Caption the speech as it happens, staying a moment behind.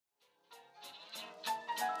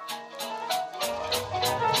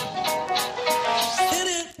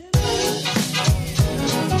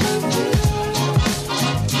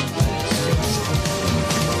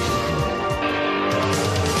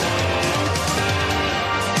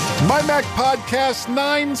MyMac Podcast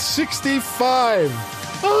 965.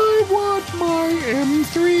 I want my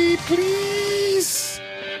M3, please.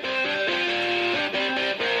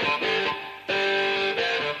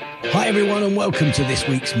 Hi, everyone, and welcome to this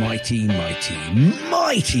week's mighty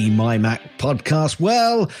MyMac Podcast.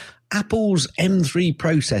 Well, Apple's M3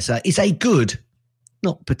 processor is a good,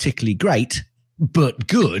 not particularly great, but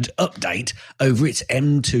good update over its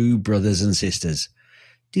M2 brothers and sisters,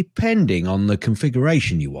 depending on the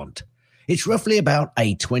configuration you want. It's roughly about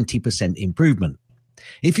a 20% improvement.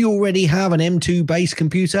 If you already have an M2 base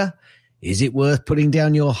computer, is it worth putting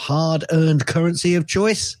down your hard-earned currency of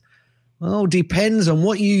choice? Well, depends on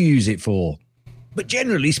what you use it for. But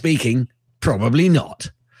generally speaking, probably not.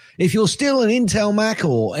 If you're still an Intel Mac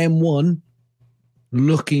or M1,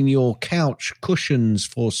 look in your couch cushions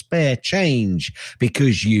for spare change,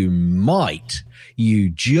 because you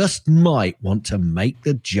just might want to make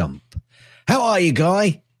the jump. How are you,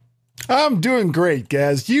 Guy? I'm doing great,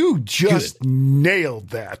 Gaz. You just nailed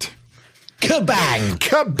that. Kabang!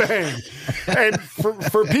 Kabang! And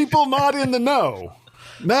for people not in the know,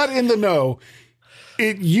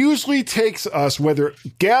 it usually takes us, whether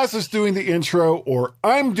Gaz is doing the intro or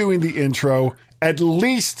I'm doing the intro, at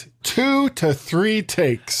least 2 to 3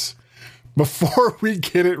 takes before we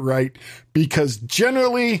get it right, because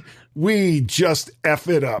generally we just F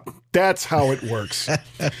it up. That's how it works.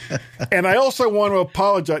 And I also want to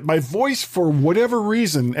apologize. My voice, for whatever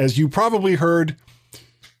reason, as you probably heard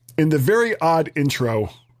in the very odd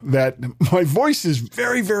intro, that my voice is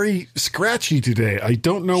very, very scratchy today. I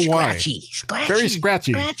don't know why. Scratchy. Very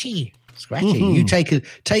scratchy. Mm-hmm. You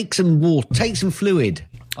take some water, take some fluid.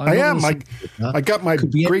 I got my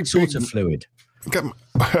great sort of fluid.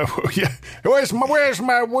 Yeah. Where's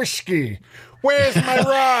my whiskey? Where's my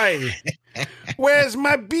rye? Where's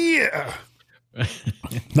my beer?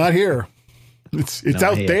 Not here. It's not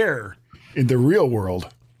out here. There in the real world.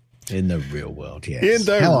 In the real world, yes. In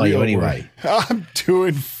the How real are you world. anyway? I'm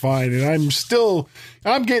doing fine, and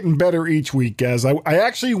I'm getting better each week, guys. I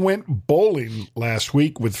actually went bowling last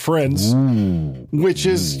week with friends, which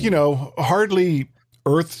is, hardly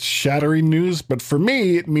earth-shattering news, but for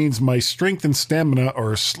me, it means my strength and stamina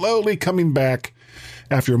are slowly coming back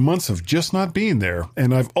after months of just not being there.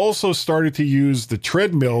 And I've also started to use the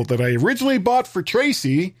treadmill that I originally bought for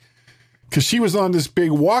Tracy, because she was on this big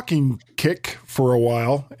walking kick for a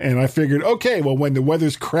while, and I figured, okay, well, when the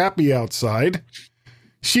weather's crappy outside,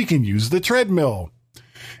 she can use the treadmill.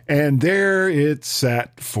 And there it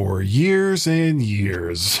sat for years and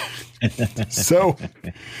years. So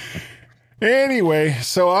anyway,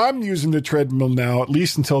 I'm using the treadmill now, at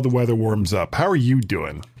least until the weather warms up. How are you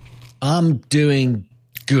doing? I'm doing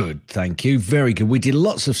good, thank you. Very good. We did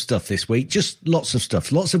lots of stuff this week, just lots of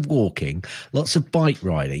stuff, lots of walking, lots of bike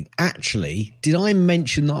riding. Actually, did I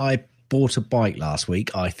mention that I bought a bike last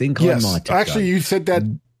week? I think yes, I might have. Actually, you said that,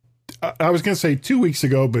 I was going to say 2 weeks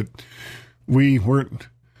ago, but we weren't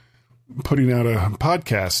putting out a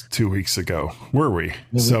podcast 2 weeks ago, were we?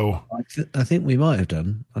 Well, I think we might have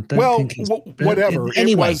done. I don't think whatever.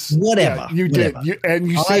 Anyway, whatever. Yeah, you did. You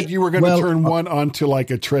said you were going to turn one onto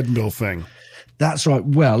like a treadmill thing. That's right.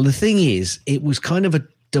 Well, the thing is, it was kind of a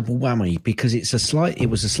double whammy, because it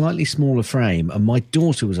was a slightly smaller frame, and my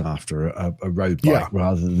daughter was after a road bike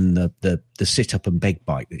rather than the sit up and beg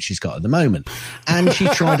bike that she's got at the moment. And she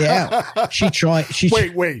tried it out.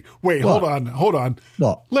 Wait. Hold on.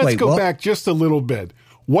 What? Let's go back just a little bit.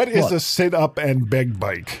 What is a sit up and beg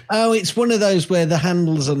bike? Oh, it's one of those where the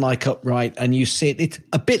handles are like upright and you sit. It's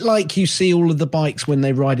a bit like you see all of the bikes when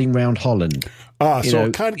they're riding around Holland.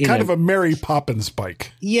 Kind of a Mary Poppins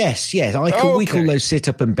bike. Yes. We call those sit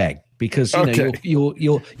up and beg, because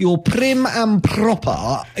you're prim and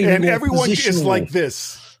proper, and everyone is like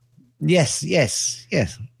this. Yes. Yeah.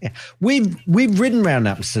 We've ridden around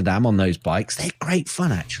Amsterdam on those bikes. They're great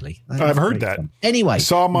fun, actually. I've heard that. Fun. Anyway, I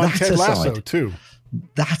saw them on Ted Lasso too.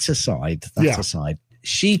 That aside,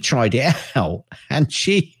 she tried it out and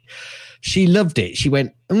she loved it. She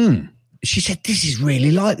went, She said, "This is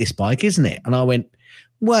really like this bike, isn't it?" And I went,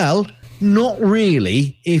 "Well, not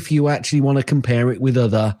really, if you actually want to compare it with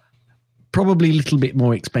other, probably a little bit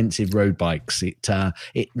more expensive road bikes.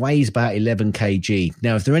 It weighs about 11 kg.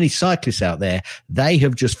 Now, if there are any cyclists out there, they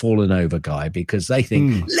have just fallen over, Guy, because they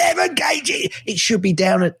think 11 kg, it should be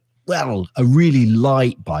down at, well, a really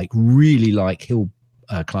light bike, really light hill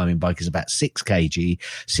climbing bike is about 6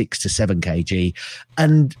 to 7 kg.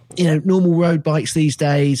 And, normal road bikes these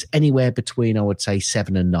days, anywhere between, I would say,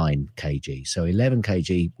 7 and 9 kg. So 11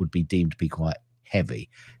 kg would be deemed to be quite heavy.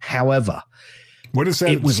 However, what is that?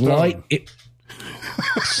 It was light.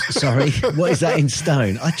 Sorry, what is that in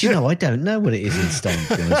stone? I don't know what it is in stone,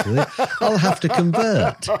 to be honest with you. I'll have to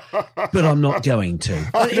convert, but I'm not going to.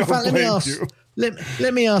 In fact,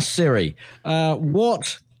 let me ask Siri,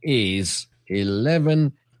 what is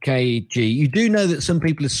 11 kg? You do know that some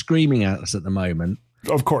people are screaming at us at the moment.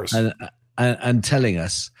 Of course. And telling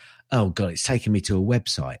us, oh, God, it's taking me to a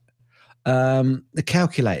website. The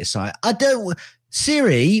calculator site.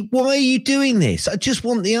 Siri, why are you doing this? I just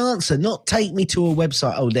want the answer, not take me to a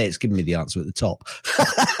website. Oh, there, it's giving me the answer at the top.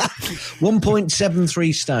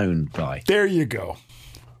 1.73 stone, Guy. There you go.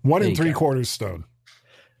 1 3/4 stone.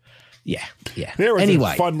 Yeah. There was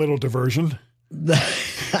a fun little diversion.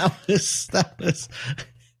 That was.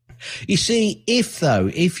 You see,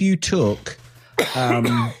 if you took, how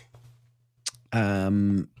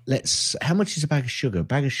much is a bag of sugar? A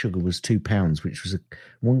bag of sugar was £2, which was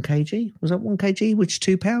 1 kg. Was that 1 kg? Which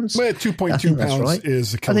 £2? Well, 2.2 pounds right.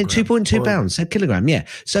 Is a kilogram. I think 2.2 pounds, a kilogram. Yeah.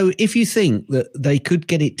 So if you think that they could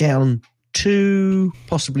get it down to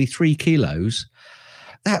possibly 3 kilos,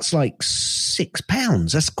 that's like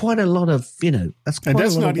 £6. That's quite a lot of, that's quite a lot of weight. And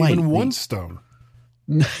that's not even 1 stone.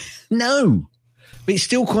 No. But it's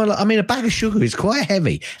still quite. A bag of sugar is quite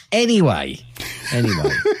heavy. Anyway,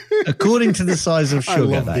 according to the size of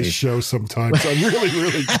sugar, I love this show sometimes. I really,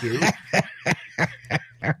 really do.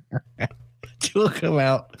 Talk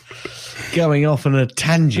about going off on a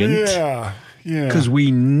tangent. Yeah. Because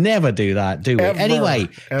we never do that, do we?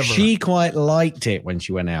 Ever. She quite liked it when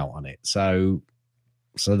she went out on it. So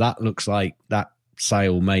that looks like that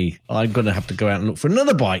sale may. I'm going to have to go out and look for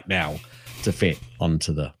another bike now to fit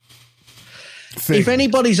onto the. If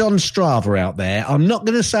anybody's on Strava out there, I'm not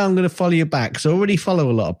going to say I'm going to follow you back because I already follow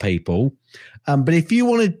a lot of people. But if you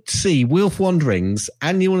want to see Wilf Wanderings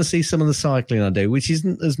and you want to see some of the cycling I do, which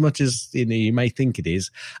isn't as much as you may think it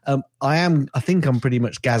is, I think I'm pretty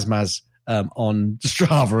much Gazmaz on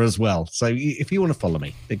Strava as well. So if you want to follow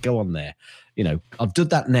me, then go on there. I've done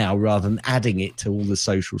that now rather than adding it to all the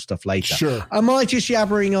social stuff later. Sure. Am I just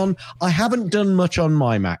yabbering on? I haven't done much on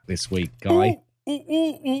MyMac this week, Guy.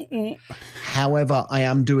 However, I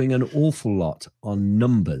am doing an awful lot on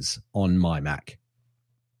numbers on MyMac.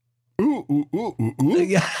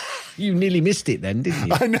 Yeah, you nearly missed it then, didn't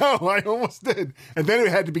you? I know, I almost did. And then it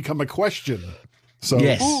had to become a question. So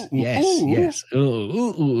yes.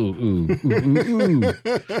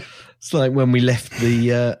 It's like when we left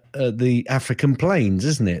the African plains,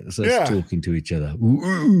 isn't it? So it's talking to each other.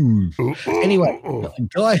 Anyway,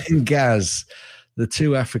 Guy and Gaz, the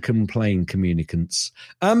two African plain communicants.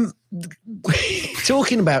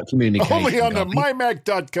 Talking about communication. Only on the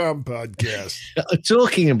MyMac.com podcast.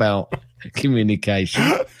 Talking about communication.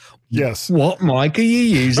 Yes. What mic are you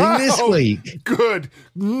using this week? Good.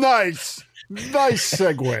 Nice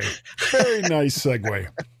segue. Very nice segue.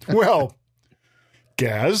 Well,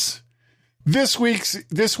 Gaz, this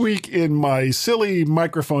week in my silly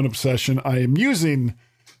microphone obsession, I am using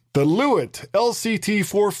the Lewitt LCT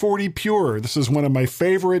 440 Pure. This is one of my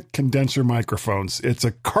favorite condenser microphones. It's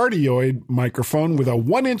a cardioid microphone with a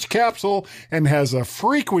 1-inch capsule and has a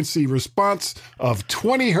frequency response of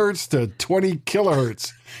 20 hertz to 20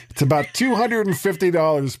 kilohertz. It's about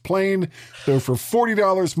 $250 plain, though for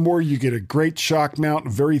 $40 more, you get a great shock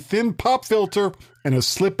mount, very thin pop filter, and a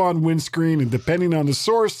slip-on windscreen, and depending on the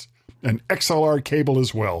source, an XLR cable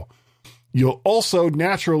as well. You'll also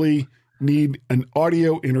naturally need an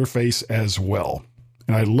audio interface as well.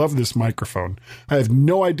 And I love this microphone. I have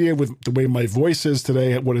no idea with the way my voice is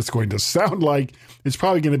today what it's going to sound like. It's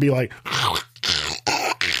probably going to be like...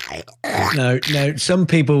 No, some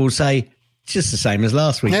people will say, just the same as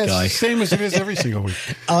last week, Guy. Same as it is every single week.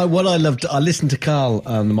 What I loved, I listened to Carl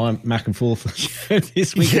on the MyMac and Forth show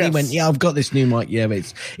this week, and he went, "Yeah, I've got this new mic. Yeah,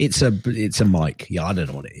 but it's a mic. Yeah, I don't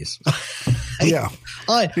know what it is." Yeah,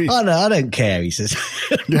 I don't care. He says,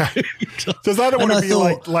 "Yeah." Says I don't want to be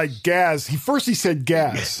like Gaz. He said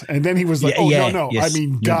Gaz, and then he was like, no, yes, I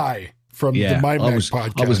mean Guy from the MyMac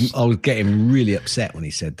podcast. I was getting really upset when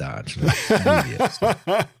he said that. Actually, really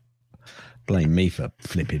upset. Blame me for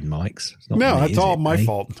flipping mics. That's all my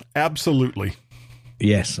fault. Absolutely.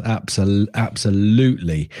 Yes,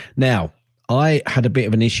 absolutely. Now, I had a bit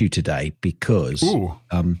of an issue today because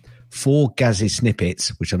for Gaz's snippets,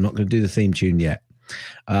 which I'm not going to do the theme tune yet,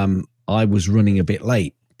 I was running a bit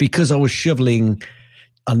late because I was shoveling,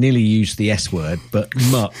 I nearly used the S word, but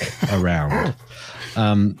muck around.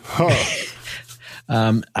 And for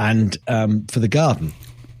the garden.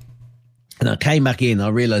 And I came back in, I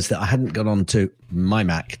realized that I hadn't got on to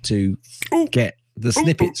MyMac to get the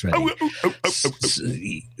snippets ready.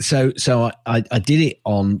 So I did it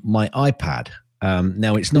on my iPad.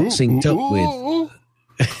 Now it's not synced up with...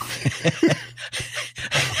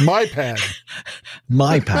 MyPad.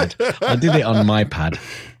 MyPad. I did it on MyPad.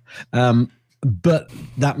 But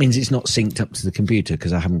that means it's not synced up to the computer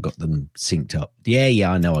because I haven't got them synced up.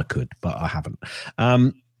 Yeah, I know I could, but I haven't.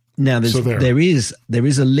 Now, there is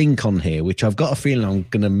a link on here, which I've got a feeling I'm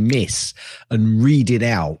going to miss and read it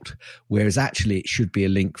out, whereas actually it should be a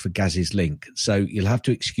link for Gaz's link. So you'll have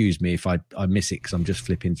to excuse me if I miss it because I'm just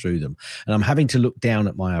flipping through them. And I'm having to look down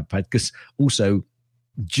at my iPad because also,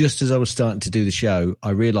 just as I was starting to do the show, I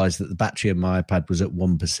realised that the battery of my iPad was at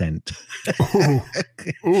 1%.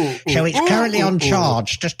 So it's currently on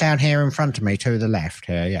charge just down here in front of me to the left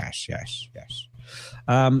here. Yes.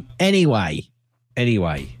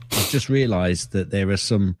 Anyway, I've just realised that there are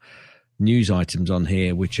some news items on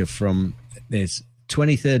here which are from, there's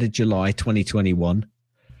 23rd of July 2021,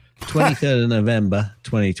 23rd of November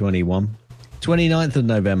 2021, 29th of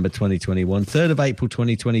November 2021, 3rd of April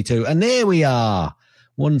 2022, and there we are.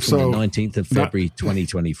 One from the 19th of February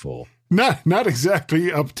 2024. Not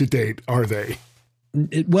exactly up to date, are they?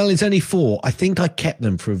 Well, it's only 4. I think I kept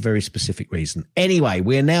them for a very specific reason. Anyway,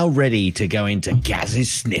 we're now ready to go into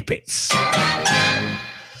Gaz's snippets.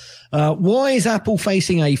 Why is Apple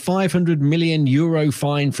facing a €500 million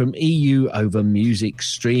fine from EU over music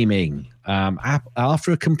streaming?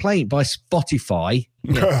 After a complaint by Spotify,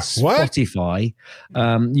 Spotify,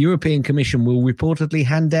 European Commission will reportedly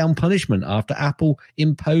hand down punishment after Apple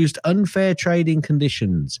imposed unfair trading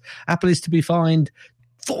conditions. Apple is to be fined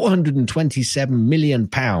 £427 million.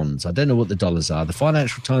 I don't know what the dollars are. The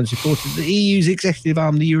Financial Times reported that the EU's executive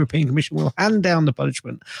arm, the European Commission, will hand down the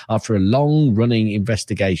punishment after a long-running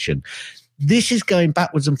investigation. This is going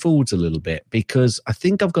backwards and forwards a little bit because I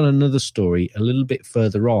think I've got another story a little bit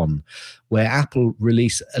further on where Apple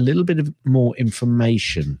released a little bit of more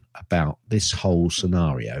information about this whole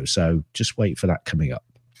scenario. So just wait for that coming up.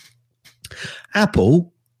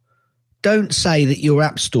 Apple, don't say that your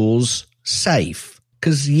app store's safe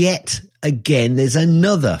because yet again, there's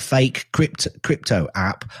another fake crypto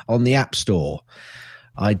app on the App Store.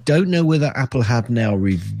 I don't know whether Apple have now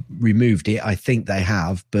removed it. I think they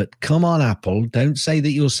have. But come on, Apple, don't say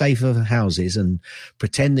that you're safe as houses and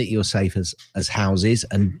pretend that you're safe as houses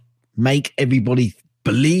and make everybody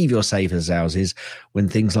believe you're safe as houses when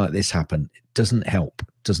things like this happen. It doesn't help.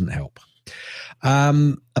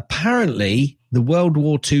 Apparently, the World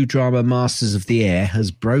War II drama Masters of the Air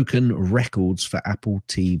has broken records for Apple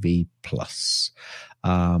TV+.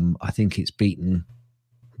 I think it's beaten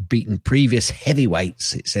previous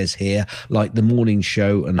heavyweights, it says here, like The Morning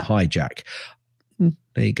Show and Hijack. There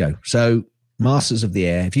you go. So, Masters of the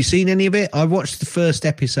Air. Have you seen any of it? I watched the first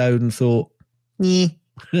episode and thought,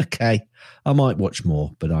 okay, I might watch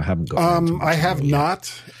more, but I haven't got I have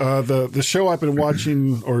not. The show I've been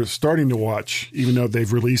watching or starting to watch, even though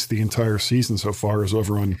they've released the entire season so far, is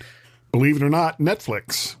over on, believe it or not,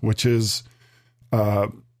 Netflix, which is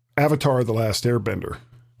Avatar: The Last Airbender,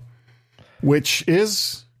 which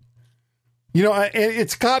is,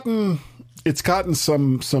 it's gotten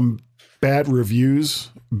some bad reviews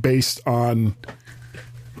based on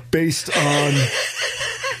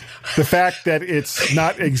the fact that it's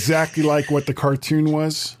not exactly like what the cartoon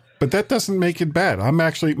was, but that doesn't make it bad.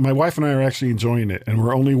 My wife and I are actually enjoying it, and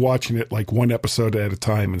we're only watching it like one episode at a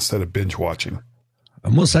time instead of binge watching.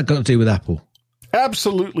 And what's that got to do with Apple?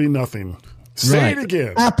 Absolutely nothing. Say it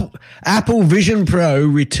again. Apple Vision Pro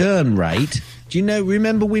return rate. Do you know?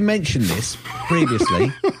 Remember we mentioned this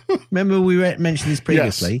previously.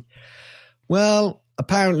 Yes. Well,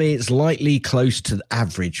 apparently it's likely close to the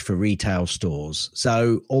average for retail stores.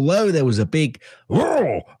 So although there was a big,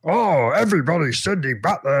 everybody's sending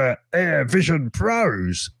back their Air Vision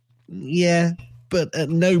Pros. Yeah, but at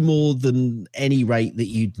no more than any rate that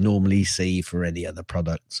you'd normally see for any other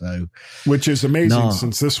product. So, which is amazing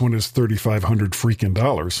since this one is $3,500 freaking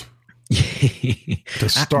dollars. To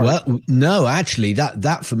start. Well, no, actually,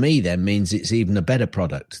 that for me then means it's even a better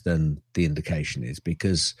product than the indication is,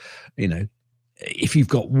 because, if you've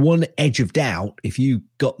got one edge of doubt, if you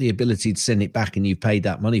got the ability to send it back and you paid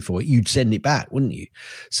that money for it, you'd send it back, wouldn't you?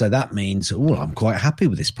 So that means, I'm quite happy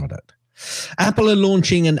with this product. Apple are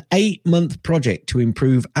launching an 8-month project to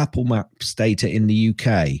improve Apple Maps data in the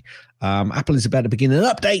UK. Apple is about to begin an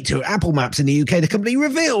update to Apple Maps in the UK. The company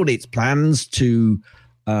revealed its plans to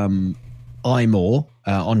iMore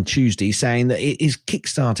on Tuesday, saying that it is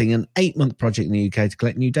kickstarting an 8-month project in the UK to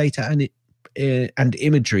collect new data and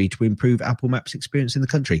imagery to improve Apple Maps experience in the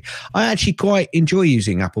country. I actually quite enjoy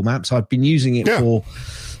using Apple Maps. I've been using it for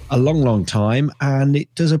a long, long time, and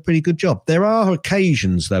it does a pretty good job. There are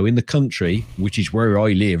occasions, though, in the country, which is where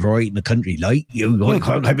I live, right in the country, like you, they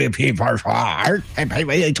talk like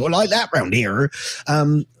that round here.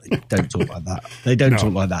 Don't talk like that. They don't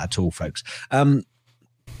talk like that at all, folks.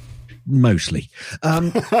 Mostly.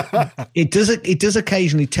 It does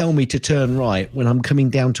occasionally tell me to turn right when I'm coming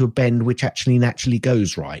down to a bend which actually naturally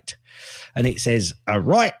goes right. And it says, a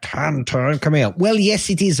right-hand turn coming up. Well, yes,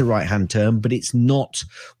 it is a right-hand turn, but it's not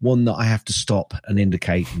one that I have to stop and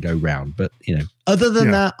indicate and go round. But, other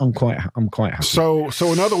than that, I'm quite happy.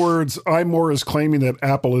 So in other words, iMore is claiming that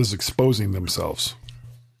Apple is exposing themselves.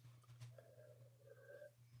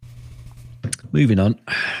 Moving on.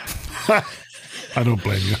 I don't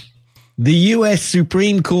blame you. The US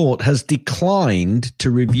Supreme Court has declined to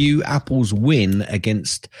review Apple's win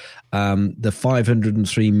against the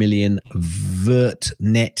 $503 million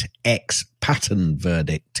VertNet X patent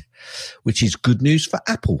verdict, which is good news for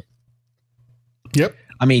Apple. Yep.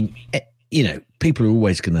 I mean, people are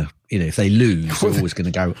always going to, if they lose, they're always going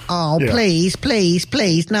to go, please,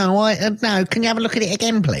 no, can you have a look at it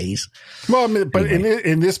again, please? Well, I mean, but anyway.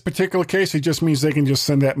 in this particular case, it just means they can just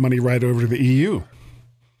send that money right over to the EU.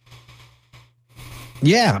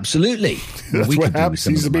 Yeah, absolutely. That's what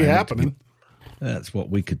seems to be happening. That's what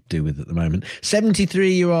we could do with at the moment.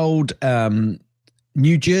 73-year-old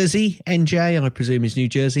New Jersey, NJ, I presume is New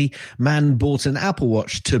Jersey, man bought an Apple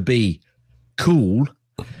Watch to be cool,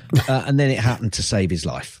 and then it happened to save his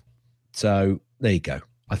life. So there you go.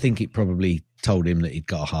 I think it probably told him that he'd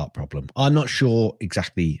got a heart problem. I'm not sure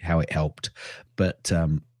exactly how it helped, but,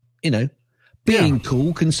 being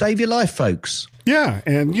cool can save your life, folks. Yeah,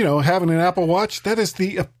 and, having an Apple Watch, that is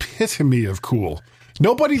the epitome of cool.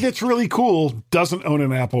 Nobody that's really cool doesn't own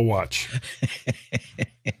an Apple Watch.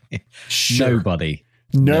 Sure.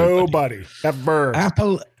 Nobody. Ever.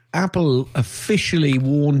 Apple officially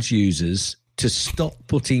warns users to stop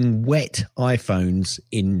putting wet iPhones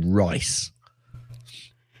in rice.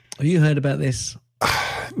 Have you heard about this?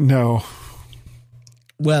 No.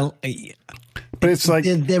 Well, but it's like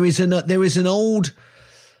there is an old,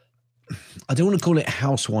 I don't want to call it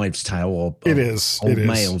housewives' tale or old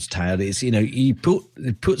male's tale. It's, you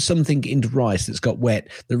put something into rice that's got wet,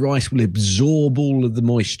 the rice will absorb all of the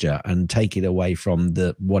moisture and take it away from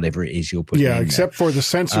the whatever it is you're putting in except for the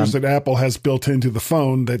sensors that Apple has built into the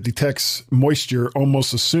phone that detects moisture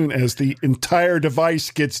almost as soon as the entire device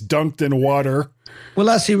gets dunked in water. Well,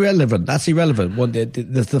 that's irrelevant. Well,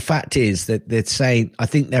 the fact is that they're saying, I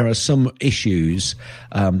think there are some issues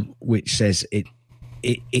which says it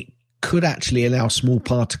could actually allow small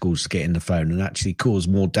particles to get in the phone and actually cause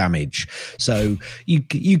more damage. So you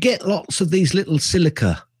get lots of these little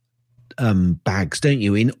silica bags, don't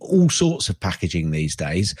you, in all sorts of packaging these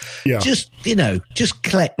days. Yeah. Just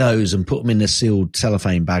collect those and put them in a sealed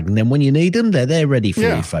cellophane bag. And then when you need them, they're there ready for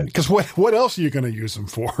you, folks. Because what else are you going to use them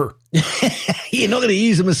for? You're not going to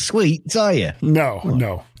use them as sweets, are you?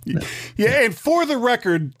 No. Yeah, and for the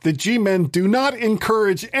record, the G-Men do not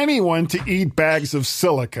encourage anyone to eat bags of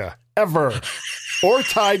silica, ever, or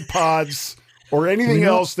Tide Pods, or anything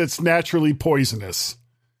else that's naturally poisonous.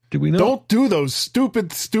 Do we not? Don't do those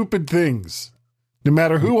stupid things. No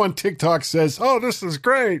matter who on TikTok says, "Oh, this is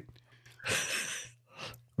great."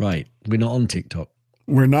 Right. We're not on TikTok.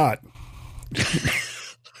 We're not.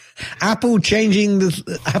 Apple are changing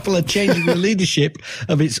the leadership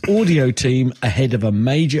of its audio team ahead of a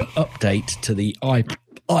major update to the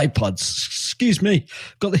iPods. Excuse me.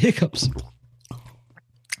 Got the hiccups.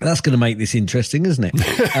 That's going to make this interesting, isn't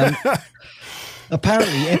it?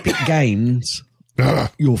 Apparently, Epic Games,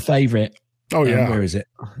 your favorite. Oh, yeah. Where is it?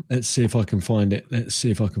 Let's see if I can find it.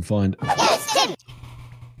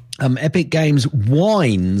 Epic Games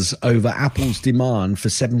whines over Apple's demand for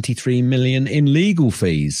 $73 million in legal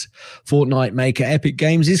fees. Fortnite maker Epic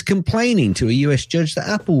Games is complaining to a US judge that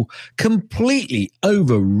Apple completely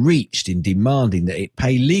overreached in demanding that it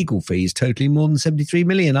pay legal fees totaling more than $73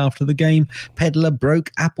 million after the game peddler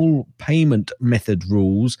broke Apple payment method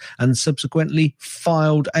rules and subsequently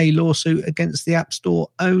filed a lawsuit against the App Store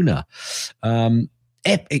owner.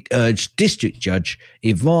 Epic urged District Judge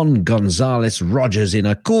Yvonne Gonzalez-Rogers in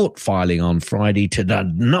a court filing on Friday to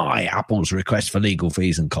deny Apple's request for legal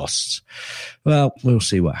fees and costs. Well, we'll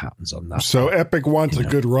see what happens on that. So Epic wants a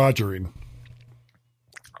good rogering.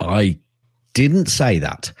 I didn't say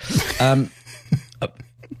that.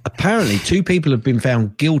 Apparently, 2 people have been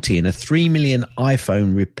found guilty in a $3 million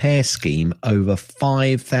iPhone repair scheme over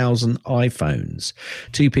 5,000 iPhones.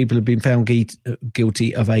 2 people have been found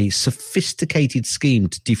guilty of a sophisticated scheme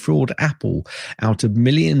to defraud Apple out of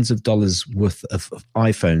millions of dollars worth of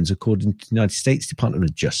iPhones, according to the United States Department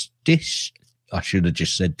of Justice. I should have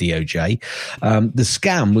just said DOJ. The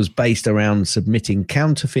scam was based around submitting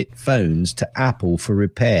counterfeit phones to Apple for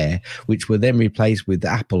repair, which were then replaced with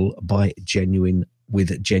Apple by genuine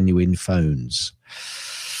phones.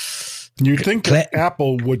 You'd think that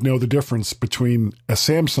Apple would know the difference between a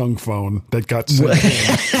Samsung phone that got sent in,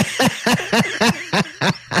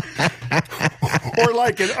 or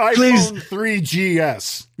like an iPhone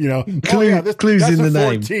 3GS. You know, clues that's in a the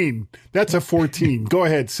 14. name. That's a 14. Go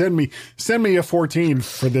ahead, send me a 14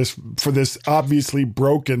 for this obviously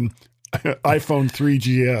broken iPhone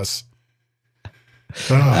 3GS.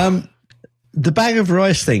 The bag of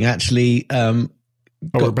rice thing actually got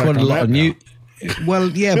quite a lot of new. Well,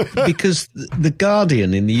 yeah, because the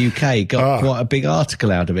Guardian in the UK got quite a big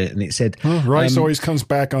article out of it, and it said rice always comes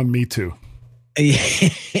back on me too. And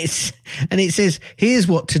it says, here's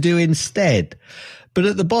what to do instead. But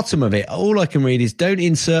at the bottom of it, all I can read is, don't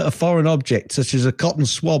insert a foreign object such as a cotton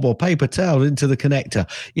swab or paper towel into the connector.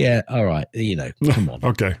 Yeah, all right, come on.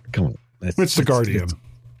 Okay. Come on. It's the Guardian.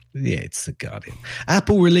 It's the Guardian.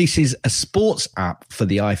 Apple releases a sports app for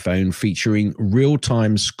the iPhone featuring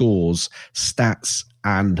real-time scores, stats,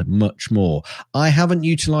 and much more. I haven't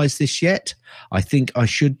utilized this yet. I think I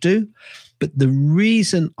should do. But the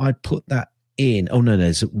reason I put that in, no,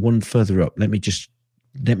 there's one further up. Let me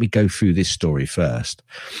go through this story first.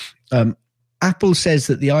 Apple says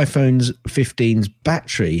that the iPhone 15's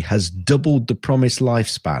battery has doubled the promised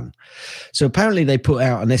lifespan. So apparently they put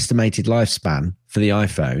out an estimated lifespan for the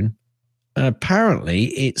iPhone. And apparently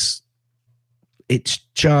its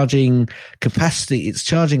charging capacity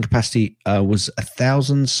was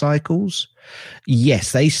 1,000 cycles.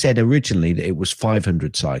 Yes, they said originally that it was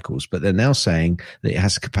 500 cycles, but they're now saying that it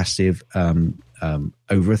has a capacity of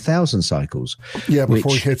over 1,000 cycles. Yeah,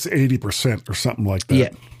 before it hits 80% or something like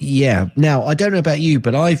that. Yeah. Now, I don't know about you,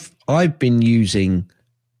 but I've been using,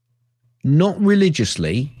 not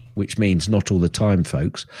religiously, which means not all the time,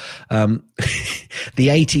 folks, the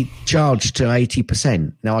 80 charged to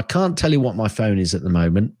 80%. Now, I can't tell you what my phone is at the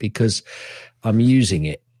moment because I'm using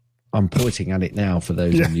it. I'm pointing at it now for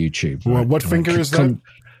those on YouTube. Well, what finger is that?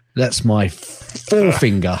 That's my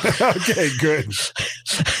forefinger. Okay, good.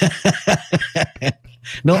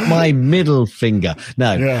 Not my middle finger.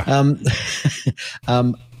 No. Yeah.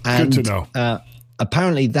 And, good to know.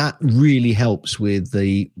 Apparently that really helps with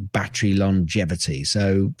the battery longevity.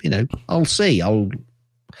 So, I'll see. I'll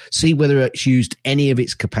see whether it's used any of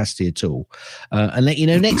its capacity at all, and let you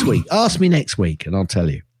know next week. Ask me next week and I'll tell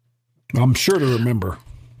you. I'm sure to remember.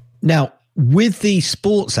 Now, with the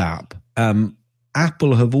sports app,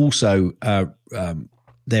 Apple have also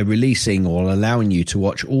they're releasing or allowing you to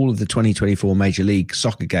watch all of the 2024 Major League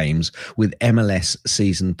Soccer games with MLS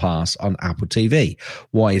Season Pass on Apple TV.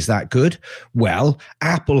 Why is that good? Well,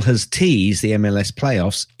 Apple has teased the MLS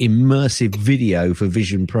playoffs immersive video for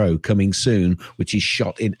Vision Pro coming soon, which is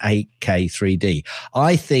shot in 8K 3D.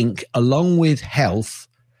 I think along with health,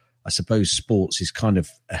 I suppose sports is kind of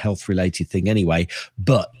a health-related thing anyway,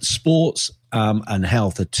 but sports and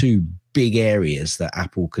health are two big areas that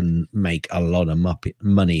Apple can make a lot of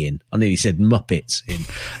money in. I nearly said Muppets in.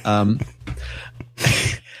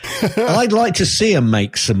 I'd like to see them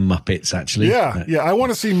make some Muppets, actually. Yeah. I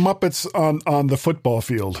want to see Muppets on the football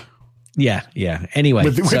field. Yeah. Anyway,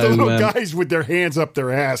 with the little guys with their hands up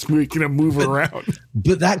their ass, move around.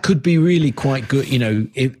 But that could be really quite good.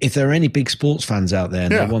 If there are any big sports fans out there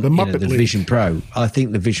and they want the Vision Pro, I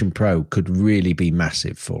think the Vision Pro could really be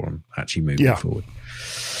massive for them, actually moving forward.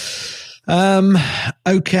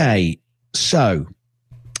 Okay, so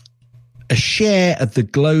a share of the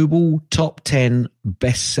global top 10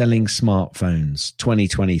 best-selling smartphones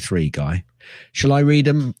 2023, Guy. Shall I read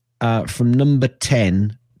them from number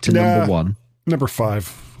 10 to number 1? Number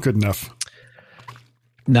 5. Good enough.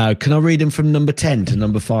 No, can I read them from number 10 to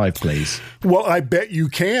number 5, please? Well, I bet you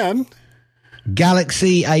can.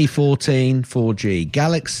 Galaxy A14 4G.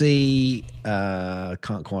 Galaxy,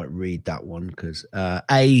 can't quite read that one because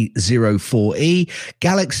A04E.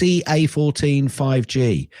 Galaxy A14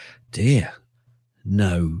 5G. Dear,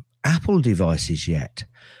 no Apple devices yet.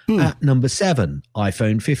 At number 7,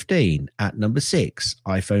 iPhone 15. At number 6,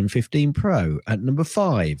 iPhone 15 Pro. At number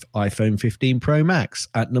 5, iPhone 15 Pro Max.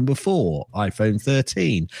 At number 4, iPhone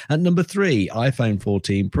 13. At number 3, iPhone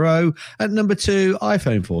 14 Pro. At number 2,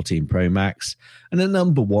 iPhone 14 Pro Max. And at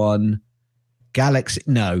number 1, Galaxy.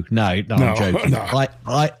 No, I'm joking.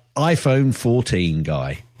 iPhone 14,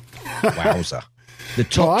 Guy. Wowza. The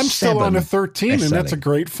top I'm still on a 13, best-selling. and that's a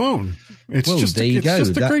great phone. It's just a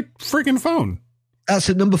great freaking phone.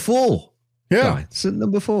 That's at number 4. Yeah. It's at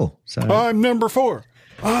number 4. So I'm number 4.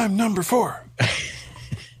 I'm number 4.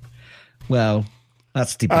 Well,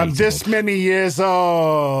 That's debatable. I'm this many years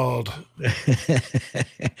old.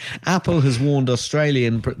 Apple has warned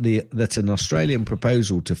that an Australian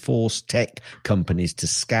proposal to force tech companies to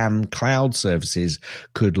scan cloud services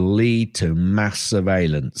could lead to mass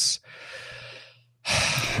surveillance.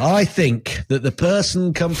 I think that the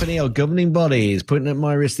person, company, or governing body is putting at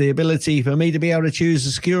my risk the ability for me to be able to choose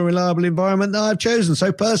a secure, reliable environment that I've chosen.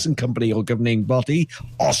 So, person, company, or governing body,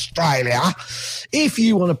 Australia, if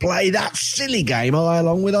you want to play that silly game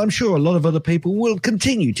along with, I'm sure a lot of other people will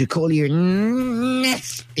continue to call you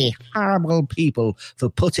nasty, horrible people for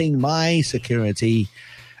putting my security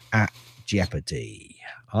at jeopardy.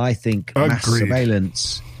 I think mass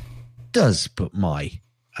surveillance does put my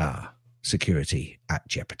security at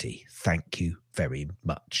jeopardy. Thank you very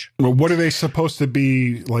much. Well, what are they supposed to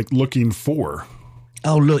be like looking for?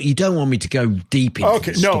 Oh, look, you don't want me to go deep into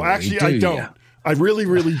the story, no, actually, I don't. You? I really,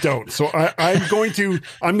 really don't. So I'm going to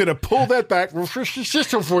pull that back.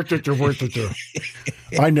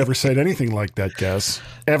 I never said anything like that, Gaz.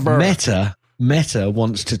 Ever. Meta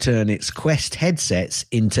wants to turn its Quest headsets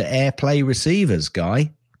into AirPlay receivers,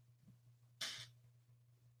 Guy.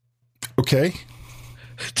 Okay.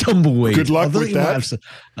 Tumbleweed. Good luck with that.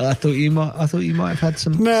 I thought you might have had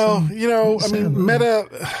some. No, Meta.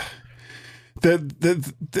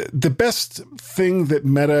 The best thing that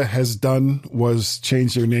Meta has done was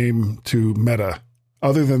change their name to Meta.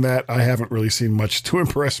 Other than that, I haven't really seen much to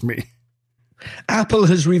impress me. Apple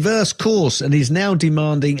has reversed course and is now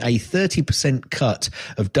demanding a 30% cut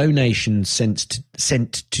of donations sent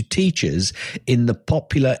to teachers in the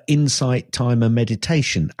popular Insight Timer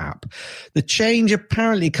meditation app. The change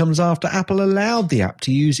apparently comes after Apple allowed the app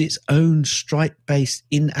to use its own Stripe-based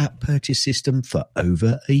in-app purchase system for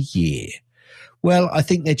over a year. Well, I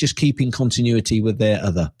think they're just keeping continuity with their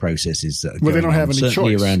other processes. That are well, they don't have any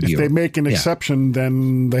choice. If Europe. They make an exception,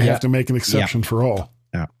 then they have to make an exception for all.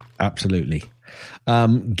 Yeah, absolutely.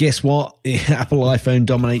 Guess what? Apple iPhone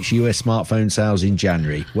dominates US smartphone sales in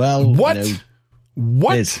January. Well, what?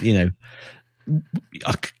 What?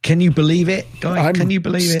 Can you believe it, Guy? Can you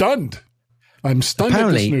believe stunned. it? I'm stunned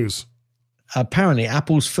at this news. Apparently,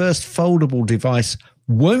 Apple's first foldable device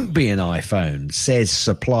won't be an iPhone, says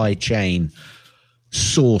supply chain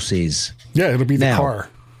sources. Yeah, it'll be the car.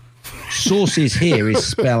 Sources here is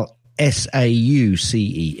spelled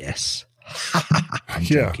SAUCES. I'm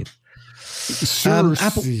joking.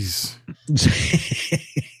 Sources.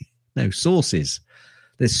 No, sources.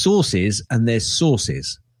 There's sources and there's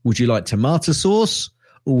sources. Would you like tomato sauce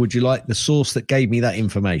or would you like the source that gave me that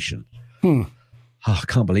information? Oh, I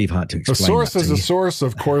can't believe I had to explain that. A source is a source,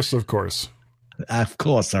 of course, of course. Of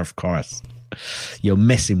course. You're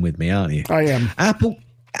messing with me, aren't you? I am.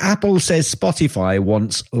 Apple says Spotify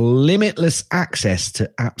wants limitless access to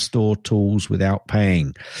App Store tools without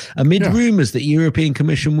paying. Amid rumours that European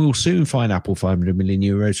Commission will soon fine Apple €500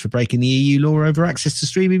 million for breaking the EU law over access to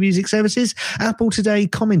streaming music services, Apple today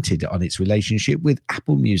commented on its relationship with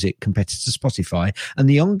Apple Music competitor Spotify and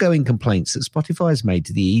the ongoing complaints that Spotify has made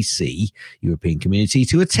to the EC, European Community,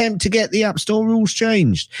 to attempt to get the App Store rules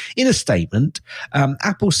changed. In a statement,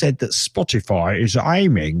 Apple said that Spotify is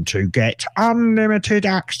aiming to get unlimited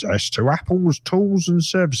access to Apple's tools and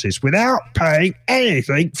services without paying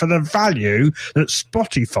anything for the value that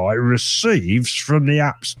Spotify receives from the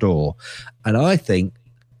App Store. And I think,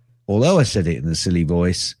 although I said it in a silly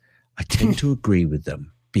voice, I tend to agree with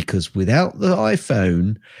them because without the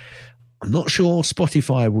iPhone, I'm not sure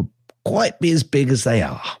Spotify would quite be as big as they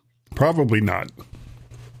are. Probably not.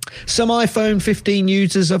 Some iPhone 15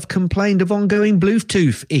 users have complained of ongoing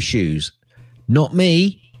Bluetooth issues. Not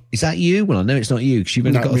me. Is that you? Well, I know it's not you because you've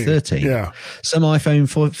only got a 13. Yeah. Some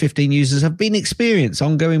iPhone 15 users have been experiencing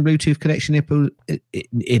ongoing Bluetooth connection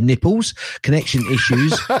connection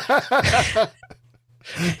issues.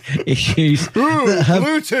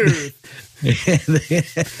 Bluetooth.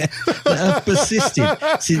 that have persisted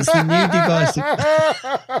since the new device.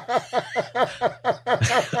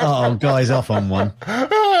 Oh, guy's off on one.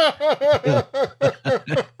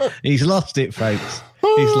 He's lost it, folks.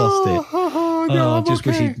 He's lost it. No, I just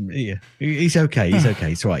wish he's okay. He's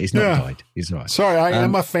okay. It's all right. He's not died. He's all right. Sorry, I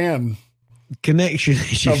am a fan. Connection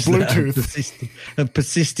issues of Bluetooth have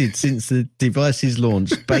persisted since the device is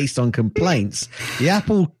launched based on complaints. The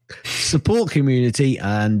Apple support community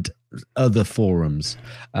and other forums.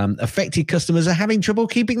 Affected customers are having trouble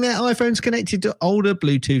keeping their iPhones connected to older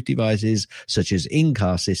Bluetooth devices such as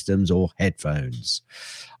in-car systems or headphones.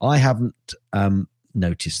 I haven't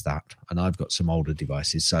noticed that, and I've got some older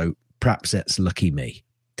devices, so perhaps that's lucky me.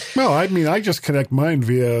 Well, I mean, I just connect mine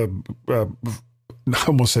via I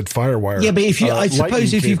almost said FireWire. Yeah, but I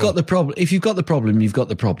suppose if cable. you've got the problem, you've got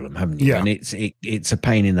the problem, haven't you? Yeah. And it's a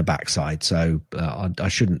pain in the backside. So I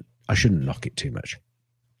shouldn't knock it too much.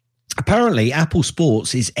 Apparently, Apple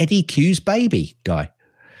Sports is Eddie Q's baby, Guy.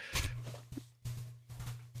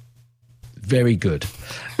 Very good.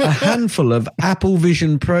 A handful of Apple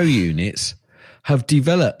Vision Pro units have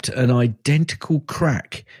developed an identical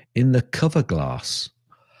crack in the cover glass.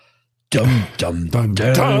 Dum, dum, dum,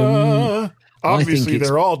 dum. Obviously,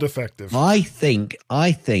 they're all defective. I think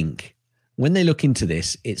when they look into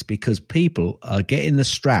this, it's because people are getting the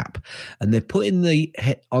strap and they're putting the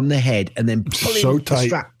on their head and then pulling the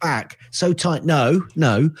strap back so tight. No.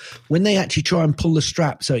 When they actually try and pull the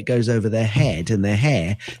strap so it goes over their head and their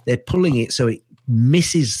hair, they're pulling it so it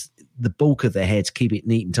misses the bulk of their head to keep it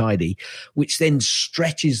neat and tidy, which then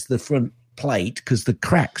stretches the front plate because the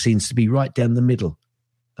crack seems to be right down the middle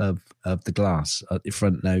of the glass at the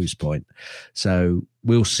front nose point. So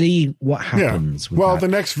we'll see what happens. Yeah. Well, the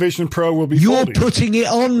next Vision Pro will be You're folding. putting it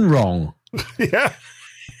on wrong. Yeah.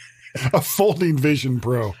 A folding Vision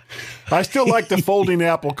Pro. I still like the folding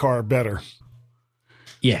Apple car better.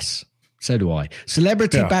 Yes, so do I.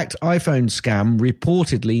 Celebrity-backed iPhone scam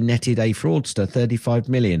reportedly netted a fraudster $35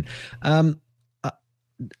 million. I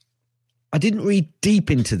didn't read deep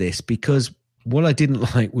into this because what I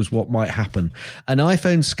didn't like was what might happen. An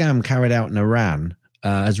iPhone scam carried out in Iran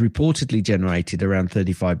has reportedly generated around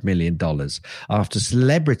 $35 million after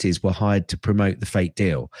celebrities were hired to promote the fake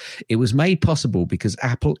deal. It was made possible because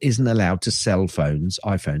Apple isn't allowed to sell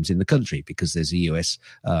iPhones in the country because there's a US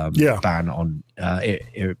ban on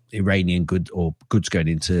Iranian goods going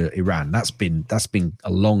into Iran. That's been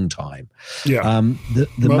a long time. Yeah. The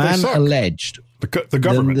man alleged. The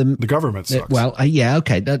government sucks. Well, yeah,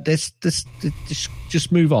 okay. Let's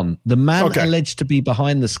just move on. The man alleged to be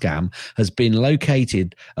behind the scam has been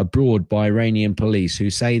located abroad by Iranian police who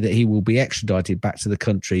say that he will be extradited back to the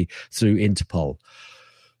country through Interpol.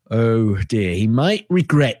 Oh, dear. He might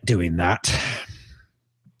regret doing that.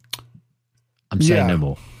 I'm saying no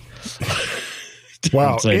more.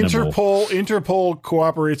 Wow. Interpol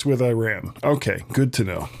cooperates with Iran. Okay, good to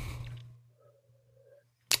know.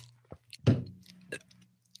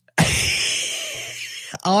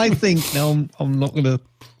 I think, no, I'm not going to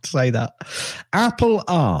say that. Apple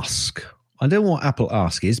Ask. I don't know what Apple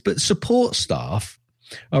Ask is, but support staff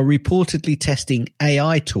are reportedly testing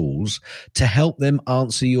AI tools to help them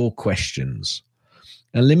answer your questions.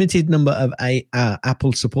 A limited number of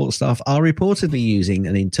Apple support staff are reportedly using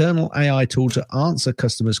an internal AI tool to answer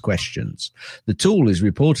customers' questions. The tool is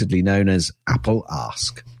reportedly known as Apple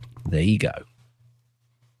Ask. There you go.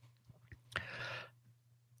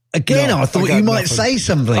 Again, I thought you might say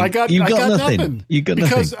something. I got nothing. You got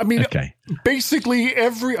because, nothing. I mean, basically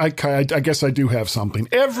I guess I do have something.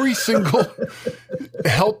 Every single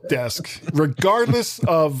help desk, regardless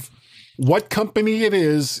of what company it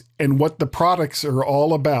is and what the products are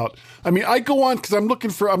all about. I mean, I go on because I'm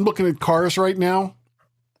looking at cars right now.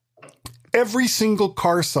 Every single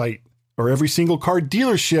car site or every single car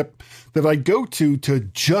dealership that I go to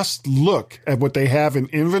just look at what they have in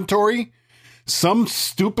inventory, some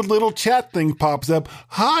stupid little chat thing pops up.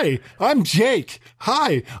 Hi, I'm Jake.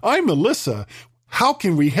 Hi, I'm Melissa. How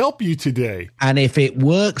can we help you today? And if it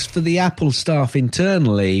works for the Apple staff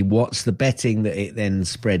internally, what's the betting that it then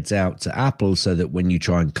spreads out to Apple so that when you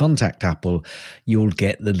try and contact Apple, you'll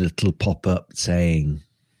get the little pop-up saying,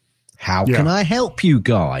 how can I help you,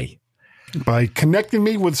 Guy? By connecting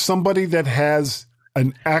me with somebody that has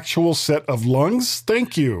an actual set of lungs?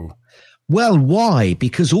 Thank you. Well, why?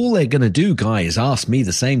 Because all they're going to do, Guy, is ask me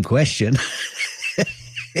the same question.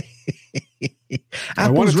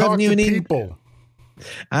 Apple's revenue in people.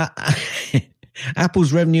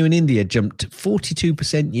 Apple's revenue in India jumped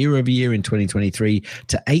 42% year over year in 2023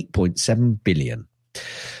 to 8.7 billion.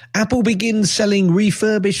 Apple begins selling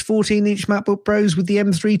refurbished 14-inch MacBook Pros with the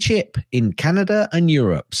M3 chip in Canada and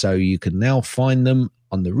Europe, so you can now find them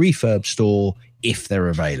on the refurb store if they're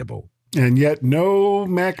available. And yet no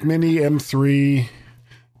Mac Mini M3,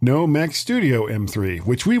 no Mac Studio M3,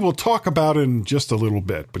 which we will talk about in just a little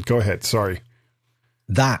bit. But go ahead. Sorry.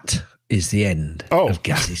 That is the end of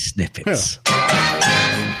Gazzy Snippets.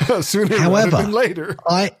 Sooner However, rather than later.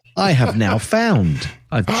 I have now found,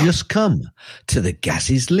 I've just come to the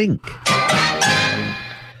Gazzy's link.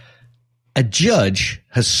 A judge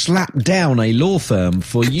has slapped down a law firm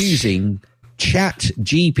for using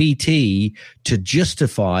ChatGPT to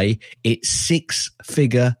justify its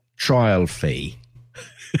 6-figure trial fee.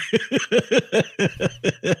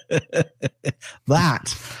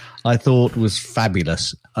 That I thought was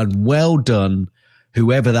fabulous and well done,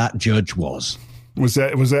 whoever that judge was. Was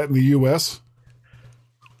that in the US?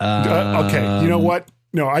 Okay, you know what?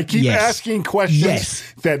 No, I keep asking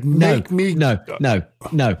questions that make me... No.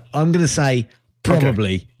 I'm going to say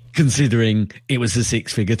probably, considering it was a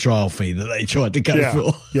six-figure trial fee that they tried to go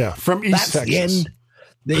for. Yeah, from East Texas. The end.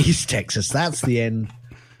 The East Texas. That's the end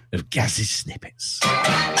of Gaz's Snippets.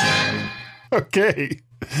 Okay.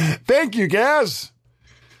 Thank you, Gaz.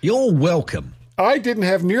 You're welcome. I didn't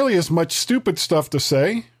have nearly as much stupid stuff to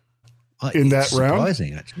say in that round.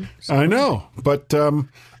 Surprising, actually. I know, but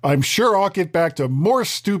I'm sure I'll get back to more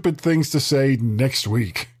stupid things to say next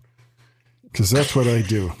week, because that's what I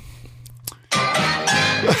do.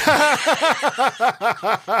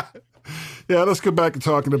 Yeah, let's go back to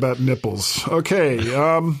talking about nipples. Okay.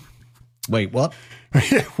 Wait, what?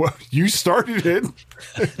 Well, you started it.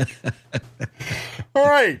 All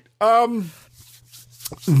right.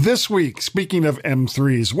 This week, speaking of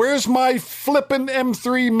M3s, where's my flippin'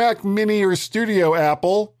 M3 Mac Mini or Studio,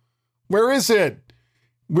 Apple? Where is it?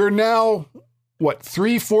 We're now,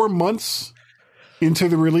 3-4 months into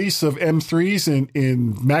the release of M3s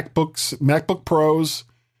in MacBooks, MacBook Pros,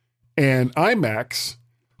 and iMacs,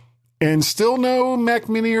 and still no Mac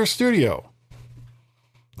Mini or Studio.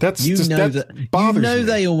 Bothers me.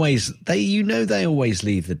 They always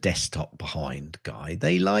leave the desktop behind, Guy.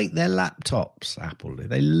 They like their laptops, Apple.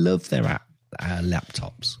 They love their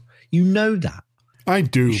laptops. You know that. I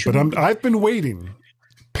do, but I've been waiting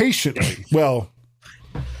patiently.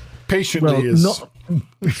 Patiently is not.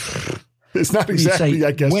 It's not exactly,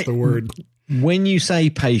 I guess, the word. When you say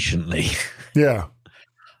patiently, yeah.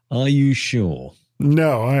 Are you sure?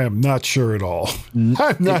 No, I am not sure at all.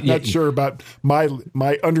 I'm not sure about my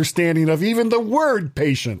understanding of even the word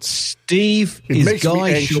patience. Steve makes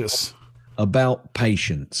me anxious about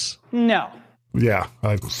patience. No. Yeah,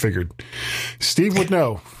 I figured. Steve would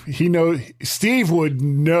know. Steve would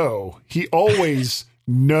know. He always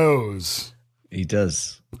knows. He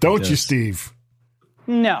does. Don't you, Steve?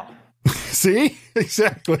 No. See?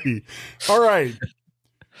 Exactly. All right.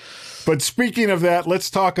 But speaking of that, let's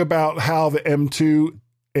talk about how the M2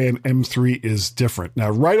 and M3 is different. Now,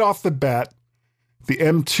 right off the bat, the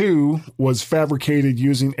M2 was fabricated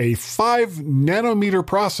using a 5 nanometer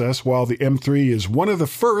process, while the M3 is one of the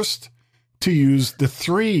first to use the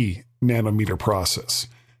 3 nanometer process.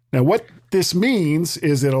 Now, what this means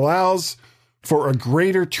is it allows for a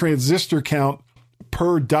greater transistor count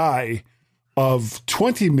per die of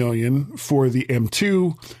 20 million for the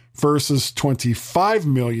M2 versus 25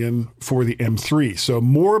 million for the M3. So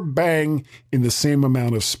more bang in the same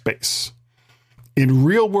amount of space. In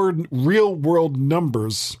real world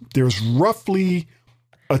numbers, there's roughly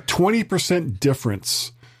a 20%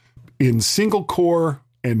 difference in single core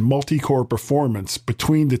and multi-core performance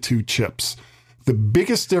between the two chips. The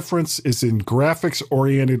biggest difference is in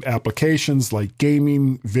graphics-oriented applications like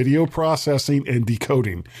gaming, video processing, and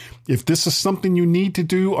decoding. If this is something you need to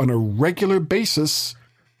do on a regular basis,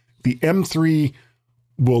 the M3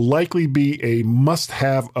 will likely be a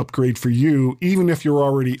must-have upgrade for you, even if you're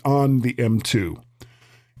already on the M2.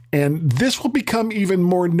 And this will become even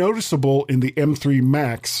more noticeable in the M3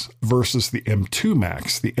 Max versus the M2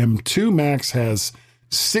 Max. The M2 Max has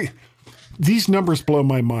these numbers blow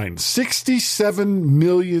my mind. 67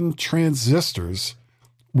 million transistors,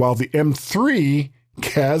 while the M3,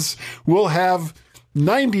 Kaz, will have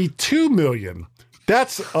 92 million.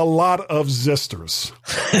 That's a lot of zistors.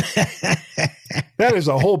 That is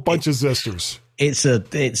a whole bunch of zistors.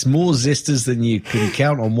 It's more zistors than you can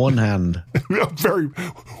count on one hand.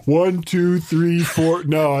 1, 2, 3, 4.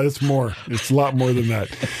 No, it's more. It's a lot more than that.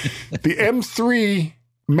 The M3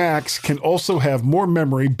 Max can also have more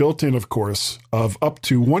memory built in, of course, of up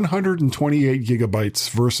to 128 gigabytes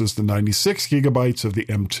versus the 96 gigabytes of the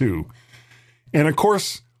M2. And of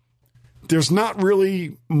course, there's not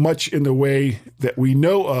really much in the way that we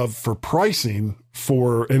know of for pricing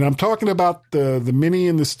and I'm talking about the Mini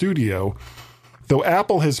and the Studio, though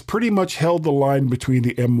Apple has pretty much held the line between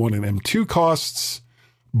the M1 and M2 costs,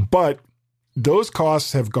 but those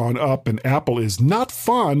costs have gone up, and Apple is not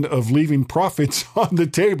fond of leaving profits on the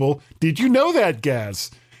table. Did you know that,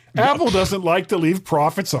 Gaz? Apple doesn't like to leave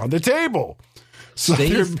profits on the table. So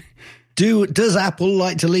Steve, does Apple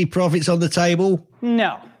like to leave profits on the table?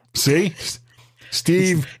 No. See?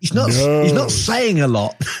 Steve, he's not saying a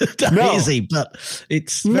lot, is he? But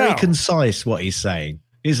it's very concise what he's saying.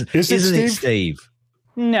 Isn't it, Steve?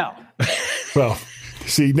 No. Well,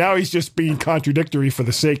 see, now he's just being contradictory for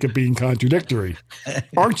the sake of being contradictory.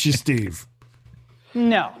 Aren't you, Steve?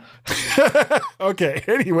 No. Okay,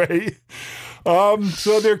 anyway.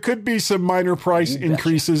 So there could be some minor price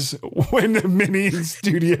increases when the Mini and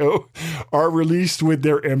Studio are released with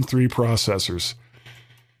their M3 processors.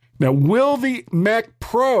 Now, will the Mac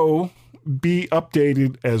Pro be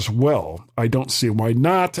updated as well? I don't see why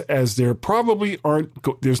not, as there probably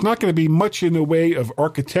there's not going to be much in the way of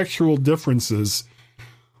architectural differences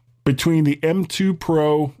between the M2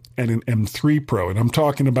 Pro and an M3 Pro. And I'm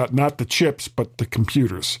talking about not the chips, but the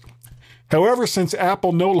computers. However, since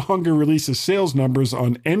Apple no longer releases sales numbers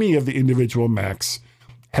on any of the individual Macs,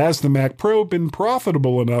 has the Mac Pro been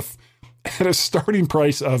profitable enough at a starting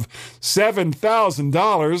price of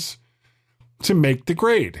 $7,000 to make the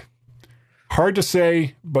grade? Hard to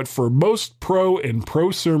say, but for most pro and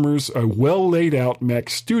prosumers, a well-laid-out Mac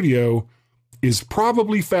Studio is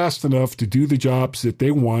probably fast enough to do the jobs that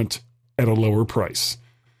they want at a lower price,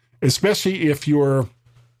 especially if you're,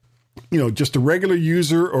 just a regular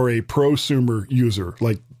user or a prosumer user.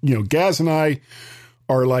 Like, Gaz and I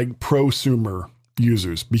are like prosumer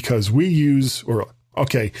users because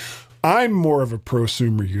I'm more of a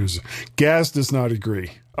prosumer user. Gaz does not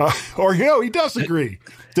agree. He does agree.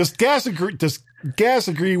 Does Gaz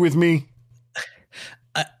agree with me?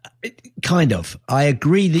 Kind of. I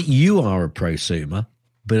agree that you are a prosumer,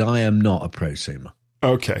 but I am not a prosumer.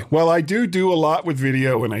 Okay. Well, I do a lot with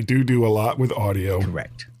video and I do a lot with audio.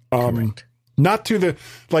 Correct. Not to the,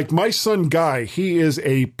 like my son Guy, he is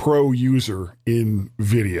a pro user in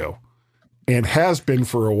video and has been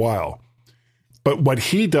for a while. But what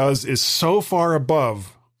he does is so far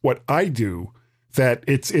above what I do that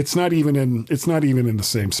it's not even in the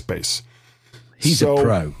same space. He's a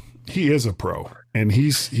pro. He is a pro, and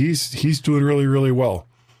he's doing really, really well.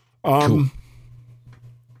 Cool.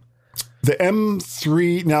 The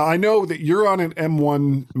M3. Now I know that you're on an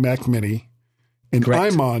M1 Mac Mini, and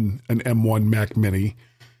Correct. I'm on an M1 Mac Mini.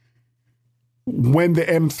 When the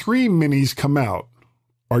M3 minis come out,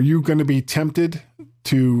 are you going to be tempted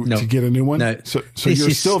to get a new one? No. So you're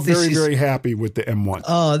still very happy with the M1.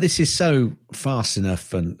 Oh, this is so fast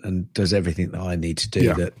enough and does everything that I need to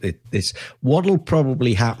do. That this what'll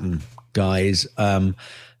probably happen, guys.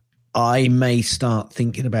 I may start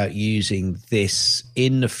thinking about using this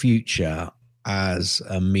in the future as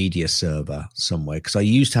a media server somewhere, because I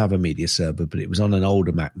used to have a media server, but it was on an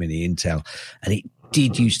older Mac Mini Intel, and it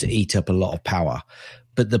did used to eat up a lot of power.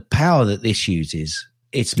 But the power that this uses,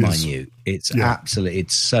 it's minute. It's absolutely,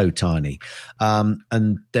 it's so tiny.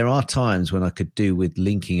 And there are times when I could do with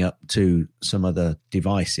linking up to some other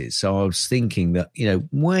devices. So I was thinking that,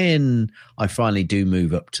 when I finally do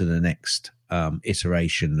move up to the next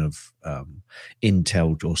iteration of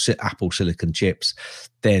Intel or Apple silicon chips,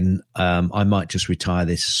 then I might just retire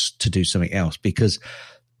this to do something else, because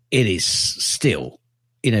it is still,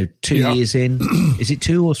 2 years in. Is it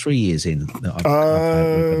 2 or 3 years in?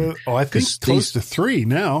 I think close to 3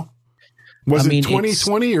 now. Was it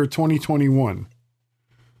 2020 or 2021?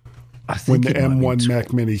 I think when the M1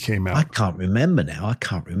 Mac Mini came out. I can't remember now. I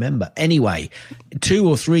can't remember. Anyway, 2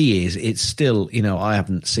 or 3 years, it's still, I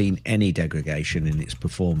haven't seen any degradation in its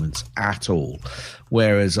performance at all.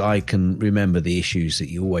 Whereas I can remember the issues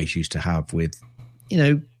that you always used to have with,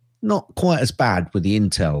 not quite as bad with the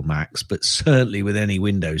Intel Macs, but certainly with any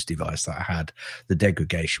Windows device that I had, the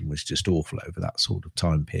degradation was just awful over that sort of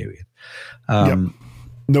time period.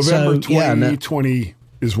 November 2020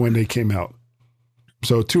 is when they came out.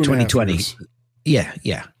 So 2.5 years.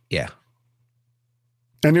 Yeah.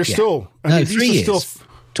 And they're still... 3 years.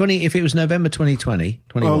 20. If it was November 2020...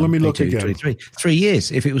 let me look again. 3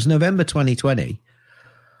 years. If it was November 2020,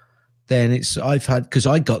 then because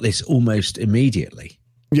I got this almost immediately.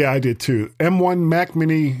 Yeah, I did too. M1 Mac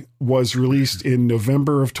Mini was released in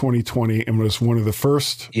November of 2020 and was one of the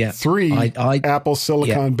first 3 Apple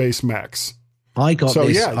Silicon-based Macs. I got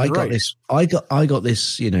this. I got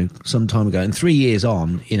this. Some time ago, and 3 years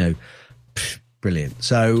on, brilliant.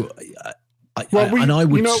 So, I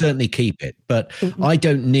would certainly keep it, but I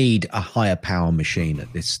don't need a higher power machine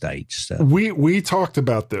at this stage. So we talked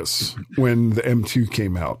about this when the M2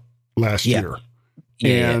 came out last year.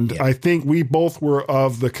 And I think we both were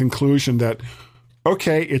of the conclusion that,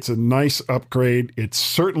 okay, it's a nice upgrade. It's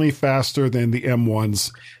certainly faster than the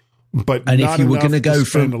M1s, but if you were going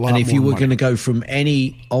to go from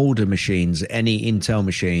any older machines, any Intel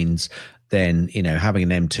machines, then having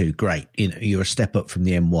an M2, great. You're a step up from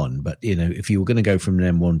the M1. But if you were going to go from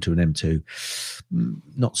an M1 to an M2,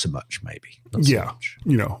 not so much, maybe.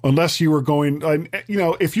 Unless you were going,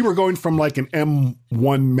 if you were going from like an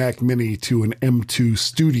M1 Mac Mini to an M2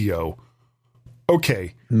 Studio,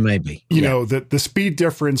 okay, maybe. The speed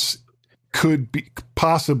difference could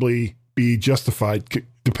possibly be justified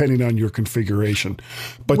depending on your configuration.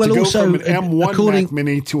 But to go from an M1 Mac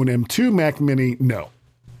Mini to an M2 Mac Mini, no.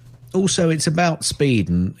 Also, it's about speed,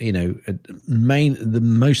 and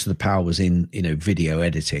most of the power was in video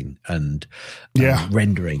editing and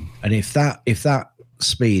rendering. And if that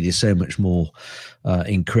speed is so much more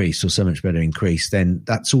increased or so much better increased, then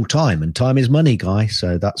that's all time, and time is money, guy.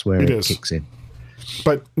 So that's where it kicks in.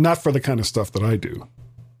 But not for the kind of stuff that I do.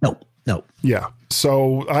 No. Yeah.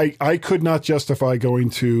 So I could not justify going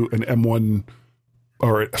to an an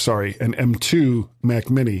M2 Mac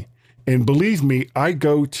Mini. And believe me, I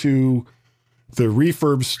go to the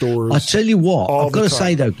refurb stores. I tell you what, I've got to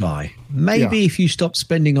say though, Guy, maybe if you stop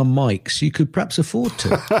spending on mics, you could perhaps afford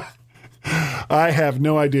to. I have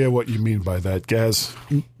no idea what you mean by that, Gaz.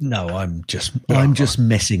 No, I'm just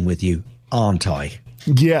messing with you, aren't I?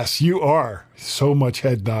 Yes, you are. So much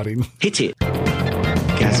head nodding. Hit it.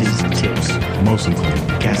 Gaz's tips. Mostly.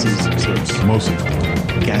 Gaz's tips. Mostly.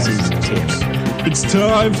 Gaz's tips. It's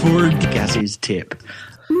time for Gaz's tip.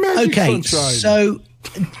 Magic Okay, sunshine. so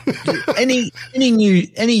any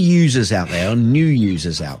users out there, or new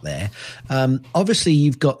users out there, obviously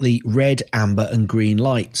you've got the red, amber, and green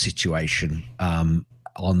light situation on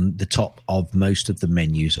the top of most of the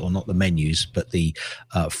menus, or not the menus, but the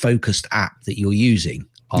focused app that you're using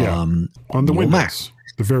on the Windows. Mac.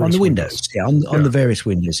 On the Windows, on the various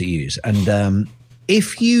windows that you use. And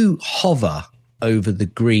if you hover over the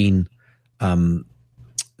green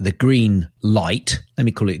light, let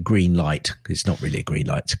me call it green light, because it's not really a green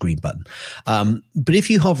light, it's a green button. But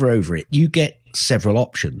if you hover over it, you get several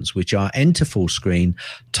options, which are enter full screen,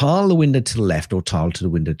 tile the window to the left or tile to the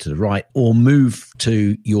window to the right, or move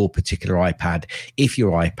to your particular iPad if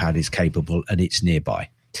your iPad is capable and it's nearby.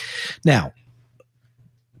 Now,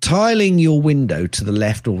 tiling your window to the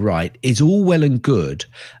left or right is all well and good,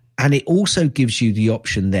 and it also gives you the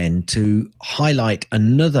option then to highlight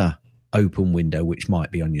another open window which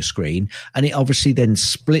might be on your screen, and it obviously then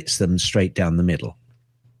splits them straight down the middle.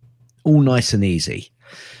 All nice and easy.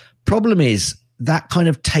 Problem is that kind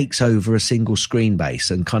of takes over a single screen base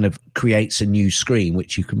and kind of creates a new screen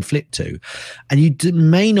which you can flip to. And you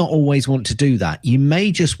may not always want to do that. You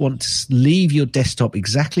may just want to leave your desktop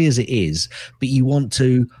exactly as it is, but you want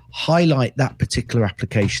to highlight that particular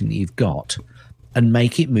application that you've got and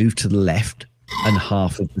make it move to the left and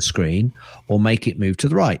half of the screen, or make it move to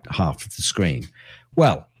the right half of the screen.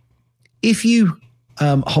 Well, if you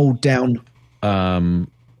hold down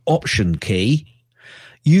Option key,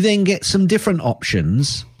 you then get some different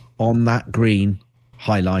options on that green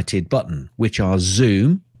highlighted button, which are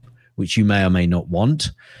zoom, which you may or may not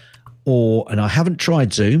want, and I haven't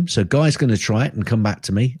tried zoom, so Guy's going to try it and come back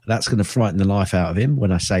to me. That's going to frighten the life out of him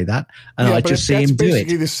when I say that, and I just see him do it. That's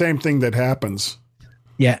basically the same thing that happens.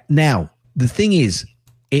 Yeah. Now, the thing is,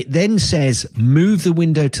 it then says move the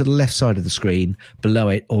window to the left side of the screen below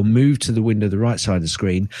it, or move to the window the right side of the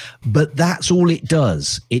screen. But that's all it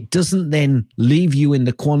does. It doesn't then leave you in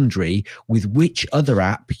the quandary with which other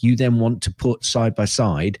app you then want to put side by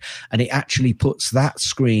side. And it actually puts that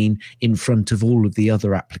screen in front of all of the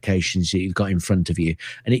other applications that you've got in front of you.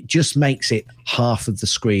 And it just makes it half of the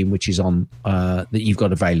screen, which is on that you've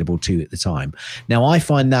got available to you at the time. Now, I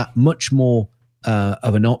find that much more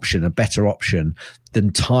of an option, a better option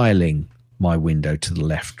than tiling my window to the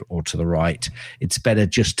left or to the right. It's better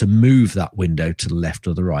just to move that window to the left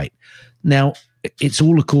or the right. Now, it's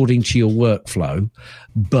all according to your workflow,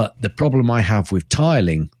 but the problem I have with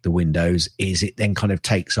tiling the windows is it then kind of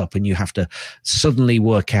takes up, and you have to suddenly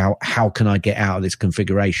work out, how can I get out of this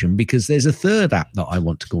configuration? Because there's a third app that I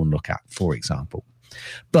want to go and look at, for example.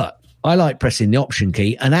 But I like pressing the Option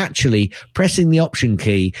key, and actually pressing the Option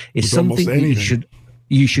key is something that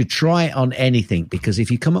you should try it on anything, because if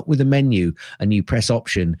you come up with a menu and you press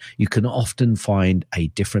Option, you can often find a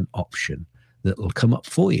different option that will come up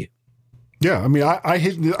for you. Yeah, I mean,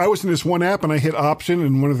 I was in this one app and I hit Option,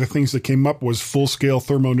 and one of the things that came up was full-scale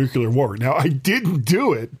thermonuclear war. Now, I didn't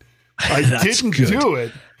do it. I didn't do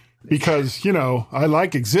it because, I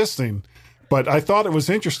like existing, but I thought it was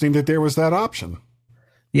interesting that there was that option.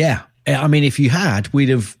 Yeah. I mean, if you had, we'd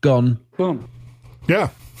have gone boom. Yeah.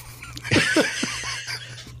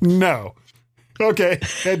 No. Okay.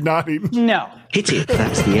 Head nodding. No. Hit it.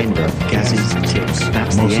 That's the end of Gaz's tips.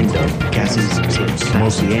 That's the end of Gaz's tips.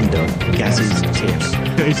 That's the end of Gaz's tips.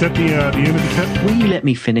 Is that the end of the tip? Will you let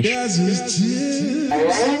me finish?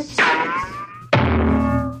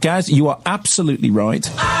 Gaz, you are absolutely right.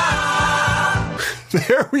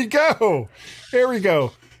 There we go. There we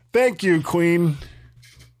go. Thank you, Queen.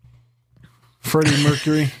 Freddie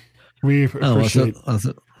Mercury. We appreciate I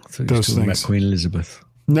thought you were those talking things. about Queen Elizabeth.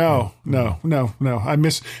 No. I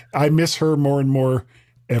miss her more and more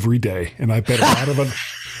every day, and I bet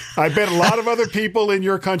I bet a lot of other people in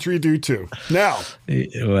your country do too. Now,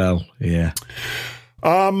 well, yeah.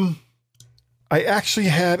 I actually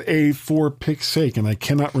had a for pick's sake, and I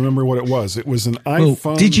cannot remember what it was. It was an iPhone.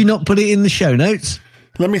 Well, did you not put it in the show notes?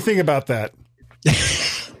 Let me think about that.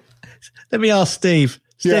 Let me ask Steve.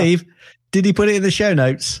 Steve, did he put it in the show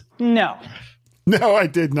notes? No. No, I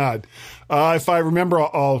did not. If I remember,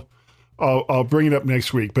 I'll bring it up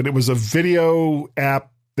next week. But it was a video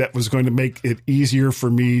app that was going to make it easier for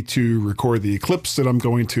me to record the eclipse that I'm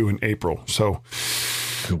going to in April. So,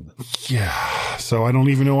 Cool. Yeah. So I don't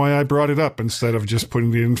even know why I brought it up instead of just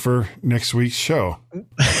putting it in for next week's show.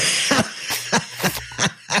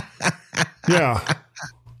 Yeah.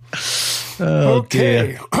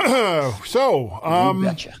 Okay. So,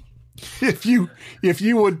 Gotcha. if you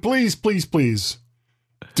would please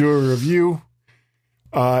do a review,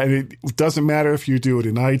 and it doesn't matter if you do it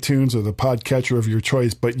in iTunes or the podcatcher of your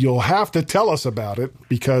choice, but you'll have to tell us about it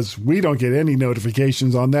because we don't get any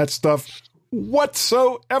notifications on that stuff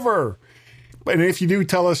whatsoever. And if you do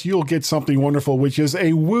tell us, you'll get something wonderful, which is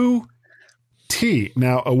a Woo T.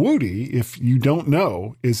 Now, a Woody, if you don't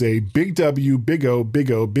know, is a big W, big O,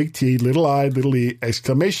 big T, little I, little E,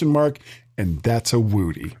 exclamation mark, and that's a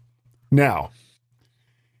Woody. Now,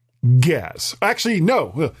 Gaz. Actually,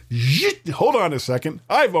 no. Hold on a second.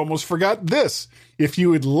 I've almost forgot this. If you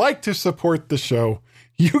would like to support the show,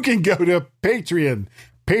 you can go to Patreon,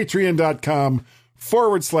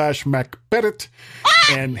 patreon.com/MacPettit,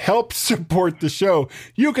 and help support the show.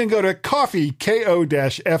 You can go to coffee,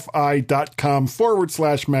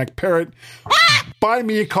 ko-fi.com/MacParrot. Buy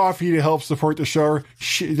me a coffee to help support the show.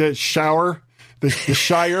 The Shire.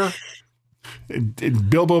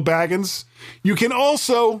 Bilbo Baggins. You can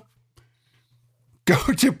also go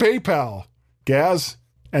to PayPal, Gaz,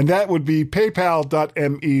 and that would be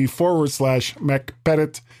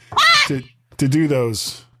paypal.me/MacPettit to do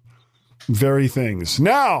those very things.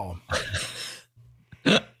 Now,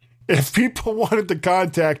 if people wanted to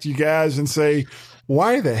contact you guys and say,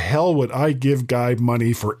 why the hell would I give Guy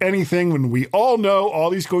money for anything when we all know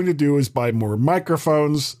all he's going to do is buy more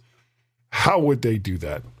microphones, how would they do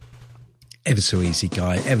that? Ever so easy,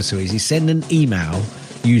 Guy. Ever so easy. Send an email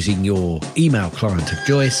using your email client of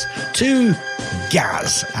choice to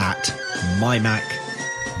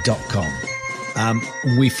gaz@mymac.com.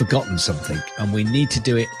 We've forgotten something, and we need to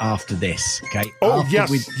do it after this. Okay. Oh,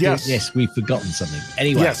 after yes. Yes, we've forgotten something.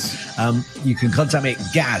 Anyway, Yes. You can contact me at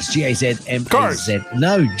Gaz, Gazmaz. Cars.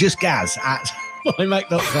 No, just Gaz at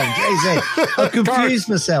mymac.com. Gaz. I've confused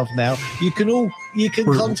myself now. You can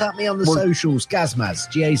contact me on the socials. Gazmaz,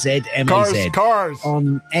 Gazmaz. Cars.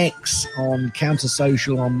 On X, on Counter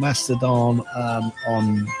Social, on Mastodon,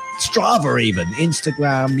 on Strava, even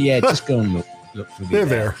Instagram. Yeah, just go and look for me. They're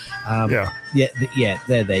there. Yeah,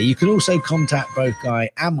 they're there. You can also contact both Guy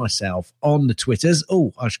and myself on the Twitters.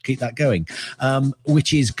 Oh, I should keep that going.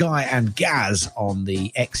 Which is Guy and Gaz on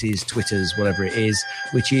the X's, Twitters, whatever it is,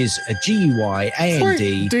 which is a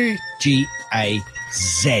GUYANDGAZ.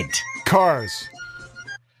 Cars.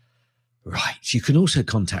 Right. You can also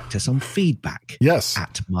contact us on feedback. Yes.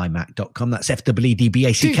 At mymac.com. That's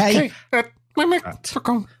FWDBACK. At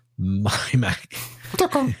mymac.com.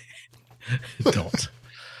 mymac.com.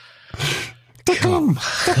 .com.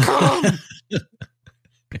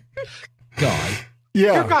 Guy.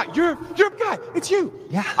 Yeah. You're Guy. It's you.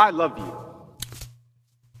 Yeah. I love you.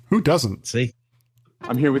 Who doesn't? See?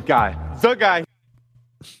 I'm here with Guy. The Guy.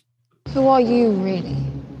 Who are you, really?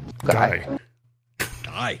 Guy. A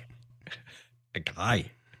guy. The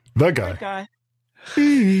guy. Guy.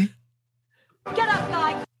 Get up,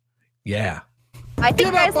 guy. Yeah. I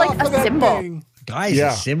think Guy's like a symbol. Guy's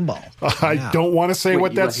a symbol. I don't want to say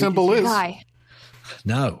what that symbol is. Guy.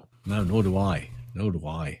 No, nor do I.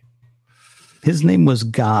 His name was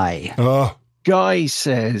Guy. Guy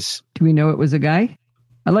says. Do we know it was a guy?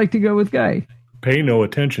 I like to go with Guy. Pay no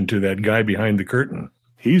attention to that guy behind the curtain.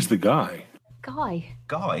 He's the guy. Guy.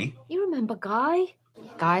 Guy? You remember Guy?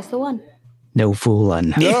 Guy's the one. No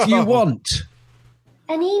fooling. If you want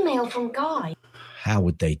an email from Guy, how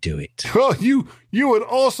would they do it? Well, you would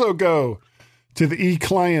also go to the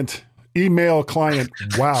email client.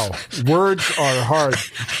 Wow, words are hard.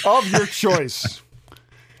 Of your choice,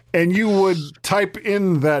 and you would type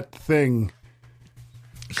in that thing.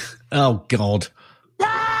 Oh God.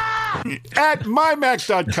 At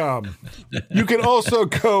mymac.com. You can also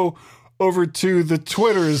go over to the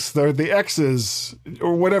Twitters, or the X's,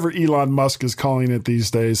 or whatever Elon Musk is calling it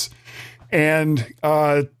these days, and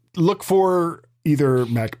look for either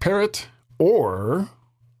MacParrot or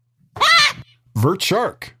Vert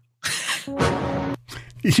Shark.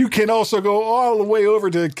 You can also go all the way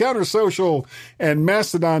over to Counter Social and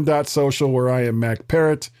Mastodon.social, where I am Mac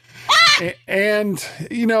Parrot. And,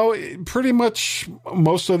 pretty much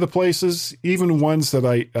most of the places, even ones that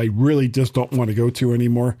I really just don't want to go to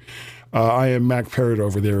anymore, I am Mac Parrot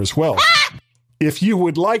over there as well. If you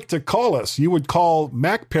would like to call us, you would call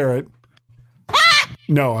Mac Parrot.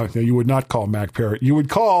 No, you would not call Mac Parrot. You would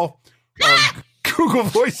call our Google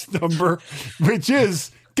Voice number, which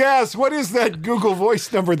is... Gaz, what is that Google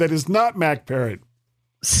Voice number that is not Mac Parrot?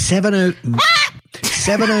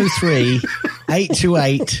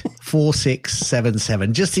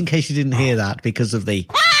 703-828-4677. Just in case you didn't hear that because of the...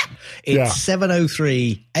 It's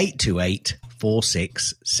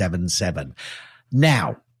 703-828-4677.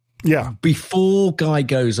 Now, before Guy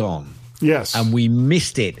goes on... Yes. And we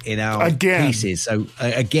missed it in our pieces. So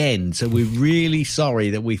so we're really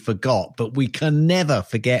sorry that we forgot, but we can never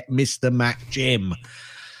forget Mr. Mac Jim.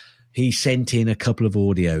 He sent in a couple of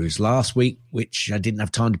audios last week, which I didn't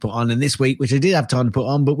have time to put on, and this week, which I did have time to put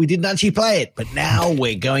on, but we didn't actually play it. But now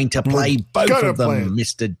we're going to play both of them,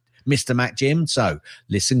 Mr. Mac Jim. So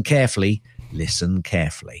listen carefully. Listen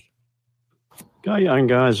carefully. Guy and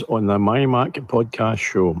Gaz on the MyMac Podcast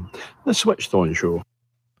show, the Switched On show.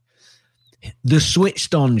 The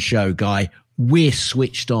Switched On show, Guy. We're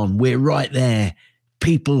switched on. We're right there.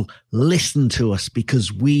 People listen to us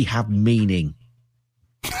because we have meaning.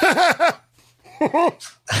 And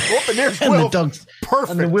there's Wilf. The dogs, perfect.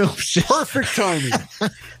 And the Wilf's just... Perfect timing.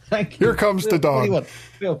 Thank you. Here comes the dog. What do you want?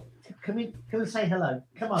 Bill, can we say hello?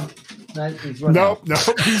 Come on. No, he's no.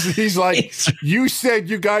 He's like, you said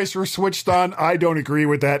you guys were switched on. I don't agree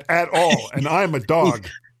with that at all. And I'm a dog.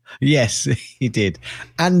 Yes, he did.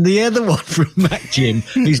 And the other one from Mac Jim,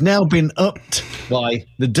 who's now been upped by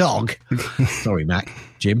the dog. Sorry, Mac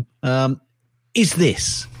Jim. Is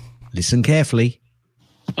this? Listen carefully.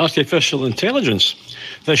 Artificial intelligence.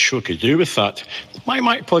 This show could do with that. My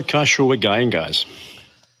MyMac Podcast show with Guy and Gaz.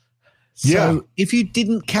 So if you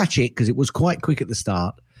didn't catch it, because it was quite quick at the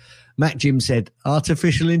start, Mac Jim said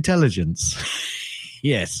artificial intelligence.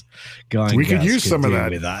 Yes. Guy and we Gaz could use some of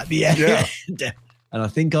that. With that. Yeah. And I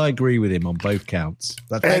think I agree with him on both counts.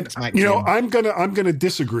 Thanks, Mac Jim. I'm gonna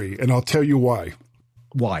disagree, and I'll tell you why.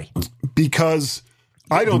 Why? Because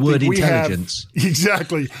I don't think we intelligence. Have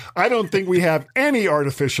exactly. I don't think we have any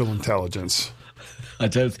artificial intelligence. I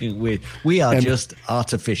don't think we are just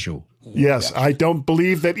artificial. Yes, I don't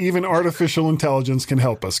believe that even artificial intelligence can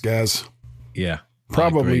help us, Gaz. Yeah,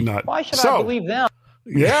 probably not. Why should I believe them?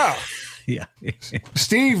 Yeah, yeah.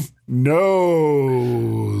 Steve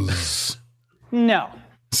knows. No.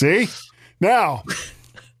 See now.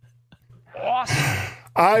 Awesome.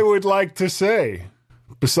 I would like to say,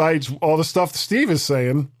 besides all the stuff Steve is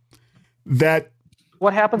saying, that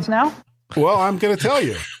what happens now? Well, I'm going to tell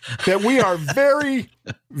you that we are very,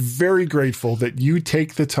 very grateful that you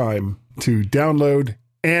take the time to download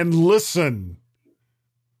and listen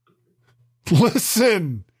to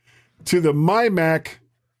the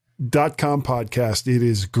MyMac.com podcast. It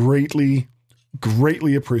is greatly,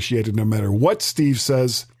 greatly appreciated no matter what Steve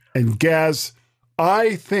says. And Gaz,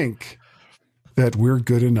 I think that we're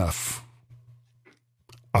good enough.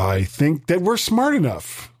 I think that we're smart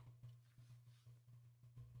enough.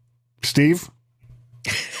 Steve?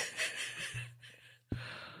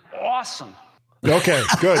 Awesome. Okay,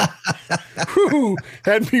 good. Whew,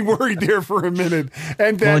 had me worried there for a minute.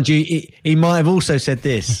 And then, mind you, he might have also said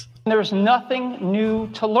this. There's nothing new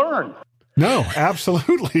to learn. No,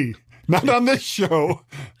 absolutely. Not on this show.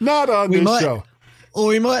 Not on this show.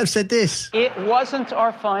 Or he might have said this. It wasn't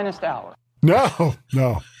our finest hour. No.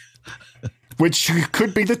 Which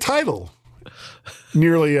could be the title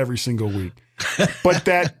nearly every single week. But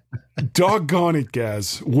that doggone it,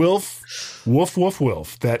 Gaz. Wilf,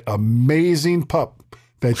 that amazing pup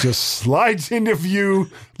that just slides into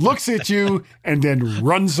view, looks at you, and then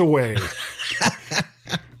runs away.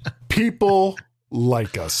 People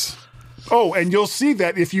like us. Oh, and you'll see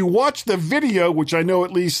that if you watch the video, which I know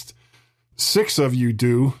at least 6 of you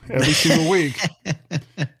do every single week,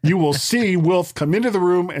 you will see Wilf come into the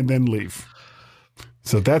room and then leave.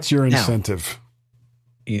 So that's your incentive.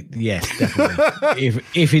 Yes, definitely.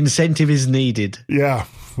 if incentive is needed. Yeah.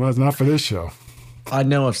 Well, it's not for this show. I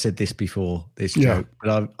know I've said this before, this joke,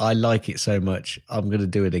 but I like it so much. I'm going to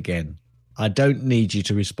do it again. I don't need you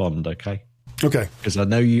to respond, okay? Okay. Because I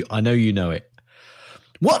know you know it.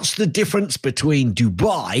 What's the difference between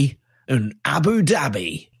Dubai and Abu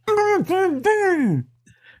Dhabi?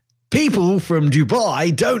 People from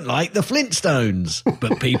Dubai don't like the Flintstones,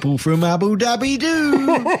 but people from Abu Dhabi do.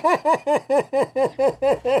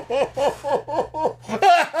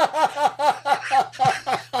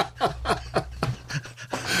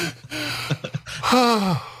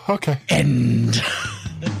 Okay. End.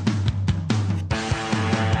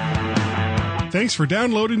 Thanks for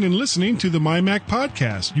downloading and listening to the MyMac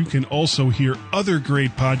Podcast. You can also hear other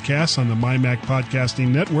great podcasts on the MyMac Podcasting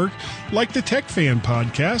Network, like the Tech Fan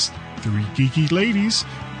Podcast, Three Geeky Ladies,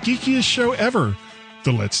 Geekiest Show Ever,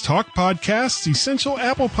 the Let's Talk Podcast, Essential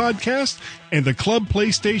Apple Podcast, and the Club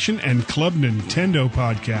PlayStation and Club Nintendo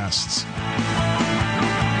Podcasts.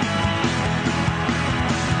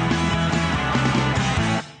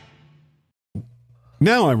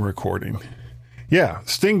 Now I'm recording. Yeah,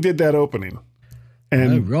 Sting did that opening.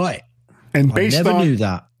 And, right. And based I never on knew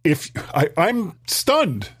that. If I'm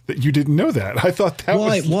stunned that you didn't know that. I thought that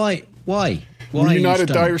was Why? Were you not a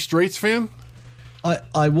Dire Straits fan?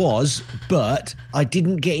 I was, but I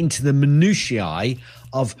didn't get into the minutiae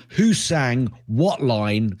of who sang what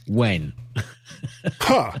line when.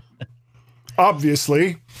 Huh.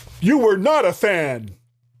 Obviously, you were not a fan.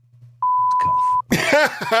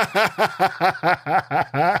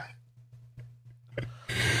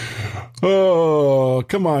 Oh,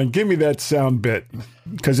 come on. Give me that sound bit.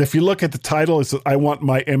 Because if you look at the title, it's I want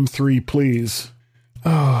my M3, please.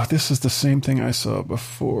 Oh, this is the same thing I saw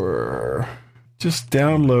before. Just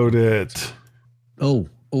download it. Oh,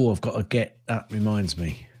 I've got to get, that reminds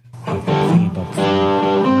me.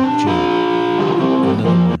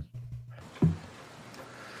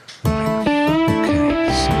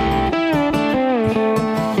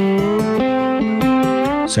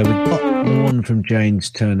 So we've got the one from James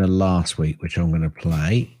Turner last week, which I'm going to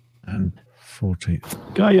play, and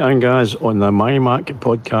 14th. Guy and guys on the MyMac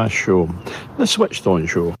Podcast show, the Switched On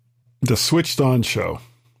show. The Switched On show.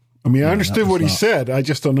 I mean, I understood what he said. I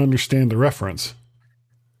just don't understand the reference.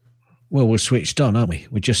 Well, we're switched on, aren't we?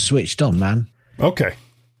 We're just switched on, man. Okay.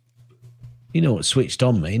 You know what switched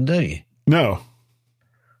on mean, don't you? No.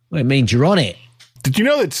 Well, it means you're on it. Did you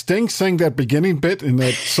know that Sting sang that beginning bit in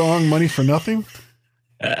that song Money for Nothing?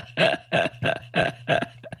 Right,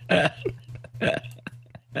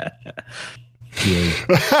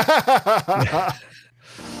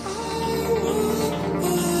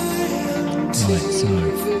 so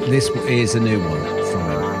this is a new one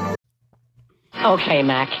from him. Okay,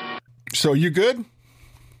 Mac. So you good?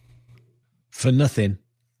 For nothing.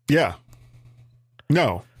 Yeah.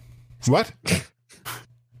 No. What?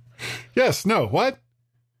 Yes, no. What?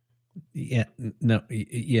 Yeah, no.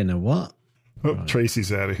 You know what? Oh, right.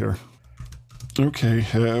 Tracy's out of here. Okay,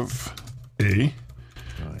 have a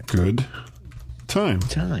good time.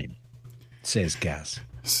 Says Gaz.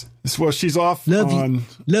 Well, she's off Love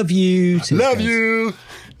you. Love you.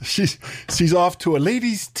 She's off to a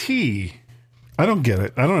ladies' tea. I don't get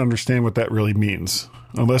it. I don't understand what that really means,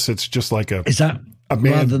 unless it's just like a. Is that a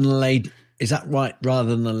man? Rather than a lady? Is that right?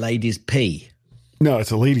 Rather than a ladies' pee? No,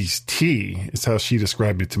 it's a ladies' tea. It's how she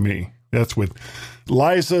described it to me. That's with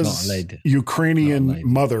Liza's Ukrainian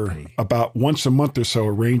mother. About once a month or so,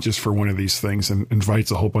 arranges for one of these things and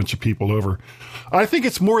invites a whole bunch of people over. I think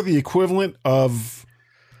it's more the equivalent of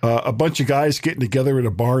a bunch of guys getting together at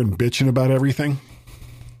a bar and bitching about everything.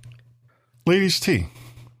 Ladies' tea.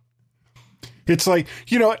 It's like,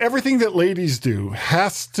 everything that ladies do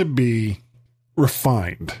has to be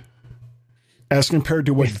refined as compared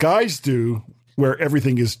to what guys do, where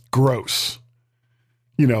everything is gross.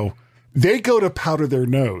 They go to powder their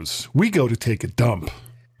nose. We go to take a dump.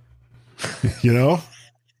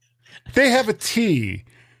 They have a tea.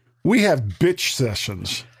 We have bitch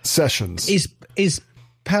sessions. Is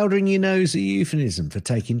powdering your nose a euphemism for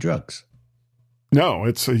taking drugs? No,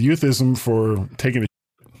 it's a euphemism for taking a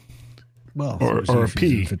or a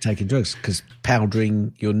pee for taking drugs, because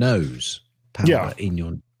powdering your nose, in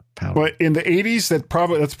your powder. But in the 80s,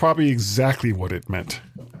 that's probably exactly what it meant.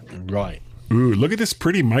 Right. Ooh, look at this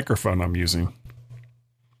pretty microphone I'm using.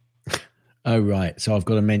 Oh, right. So I've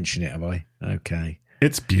got to mention it, have I? Okay.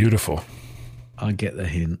 It's beautiful. I get the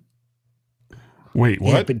hint. Wait,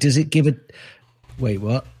 what? Yeah, but does it give a... Wait,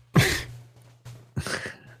 what?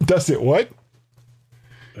 Does it what?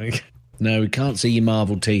 No, we can't see your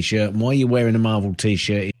Marvel T-shirt. Why are you wearing a Marvel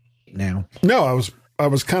T-shirt now? No, I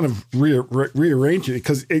was kind of rearranging it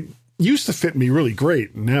because it used to fit me really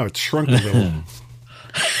great. And now it's shrunk a little.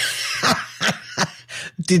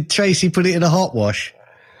 Did Tracy put it in a hot wash?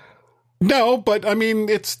 No, but I mean,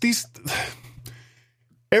 it's these...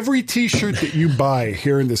 Every T-shirt that you buy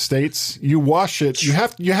here in the States, you wash it. You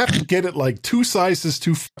have to get it like 2 sizes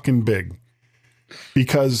too fucking big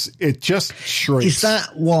because it just shrinks. Is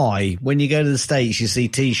that why when you go to the States you see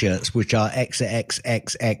T-shirts which are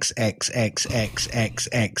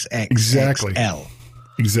XXXXXXXXXXXL?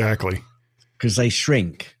 Exactly. Because they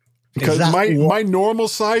shrink. Because my normal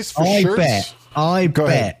size for shirts. I Go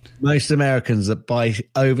bet ahead. most Americans that buy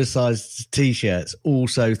oversized T-shirts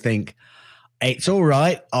also think, it's all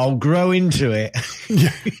right, I'll grow into it.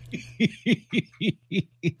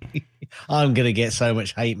 I'm going to get so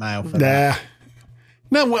much hate mail for that.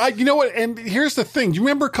 No, you know what? And here's the thing. Do you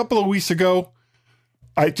remember a couple of weeks ago,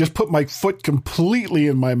 I just put my foot completely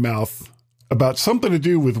in my mouth about something to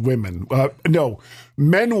do with women.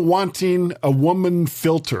 Men wanting a woman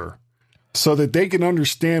filter so that they can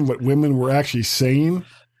understand what women were actually saying.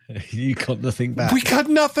 You got nothing back. We got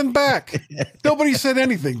nothing back. Nobody said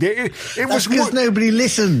anything. It was because nobody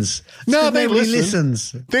listens. No, they nobody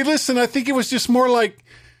listens. They listen. I think it was just more like,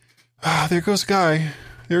 there goes Guy.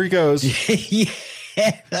 There he goes.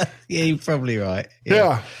 Yeah, you're probably right.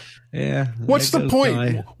 Yeah. What's there the goes point?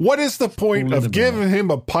 Guy. What is the point All of in the giving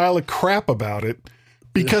him a pile of crap about it?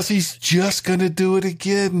 Because he's just going to do it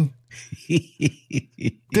again.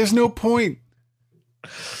 There's no point.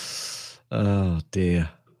 Oh dear.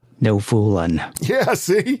 No fooling. Yeah,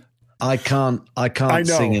 see? I can't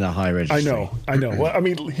sing in a high registry. I know. Well, I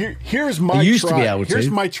mean, here's my I used try. to be able to. Here's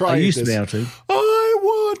my try. I used at to be this. able to. I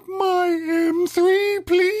want my M3,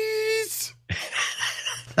 please.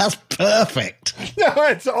 That's perfect. No,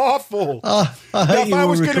 it's awful. I hope you I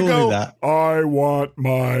were was going to recording go, that. I want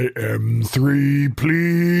my M3,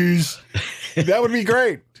 please. That would be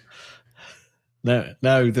great.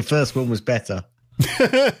 No, the first one was better.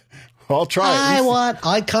 I'll try it.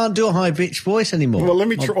 I can't do a high pitched voice anymore. Well, let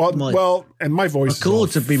me try. And my voice my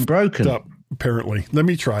chords have been broken. Up, apparently. Let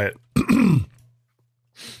me try it.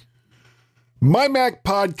 MyMac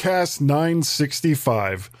Podcast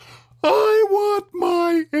 965. I want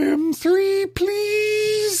my M3,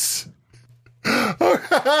 please.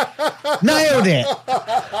 Nailed it.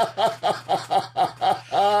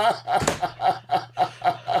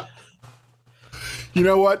 You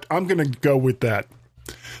know what? I'm going to go with that.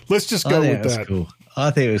 Let's just go with that. Cool. I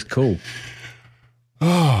think it was cool.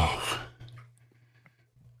 Oh.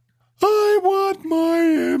 I want my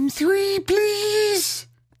M3, please.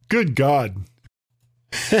 Good God.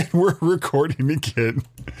 And we're recording again.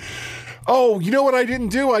 Oh, you know what I didn't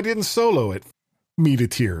do? I didn't solo it. Me to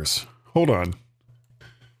tears. Hold on.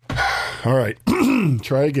 All right.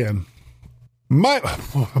 Try again.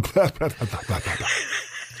 MyMac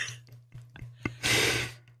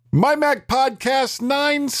Podcast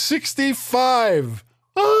 965.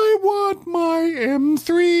 I want my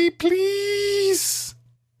M3, please.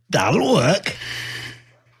 That'll work.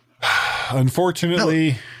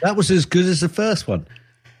 Unfortunately, that was as good as the first one.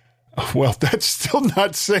 Well, that's still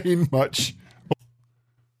not saying much.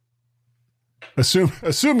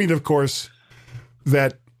 Assuming, of course,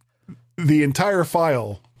 that the entire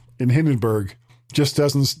file in Hindenburg just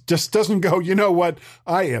doesn't go, you know what?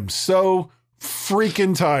 I am so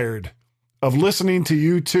freaking tired of listening to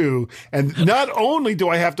you two. And not only do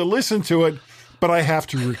I have to listen to it, but I have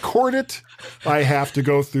to record it. I have to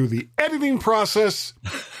go through the editing process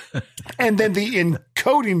and then the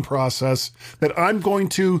encoding process that I'm going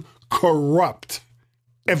to corrupt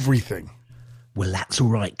everything. Well, that's all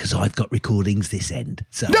right, because I've got recordings this end.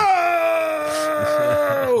 So no!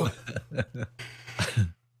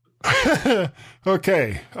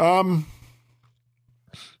 Okay.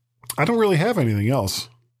 I don't really have anything else.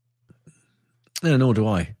 No, nor do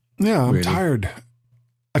I. Yeah, I'm really. tired.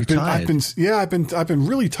 I've been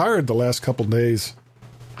really tired the last couple of days.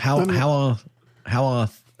 How are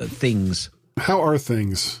things? How are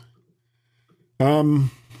things?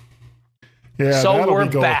 Yeah. So we're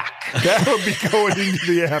back. That'll be going into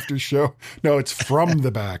the after show. No, it's from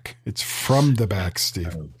the back. It's from the back,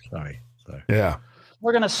 Steve. Oh, sorry. Yeah.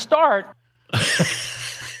 We're going to start.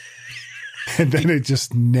 And then it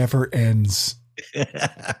just never ends.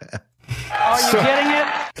 Are you getting it?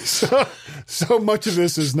 So much of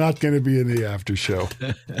this is not going to be in the after show.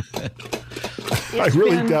 It's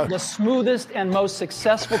been the smoothest and most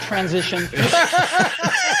successful transition.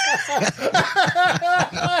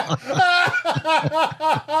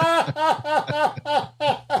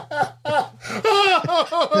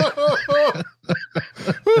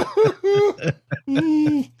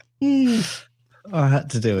 I had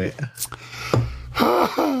to do it.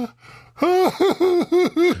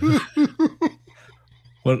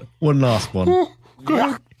 One last one.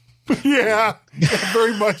 Yeah,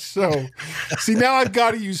 very much so. See, now I've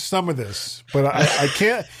got to use some of this, but I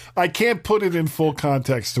can't put it in full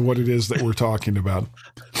context to what it is that we're talking about.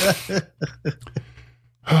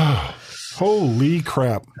 Holy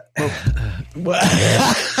crap. Well,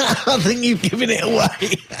 I think you've given it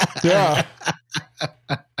away. Yeah.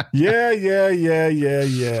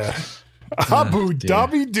 Abu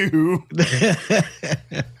Dhabi Doo.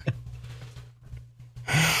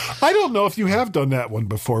 I don't know if you have done that one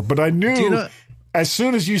before, but I knew as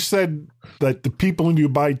soon as you said that the people in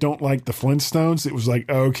Dubai don't like the Flintstones, it was like,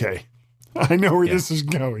 okay, I know where this is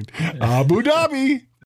going. Abu Dhabi.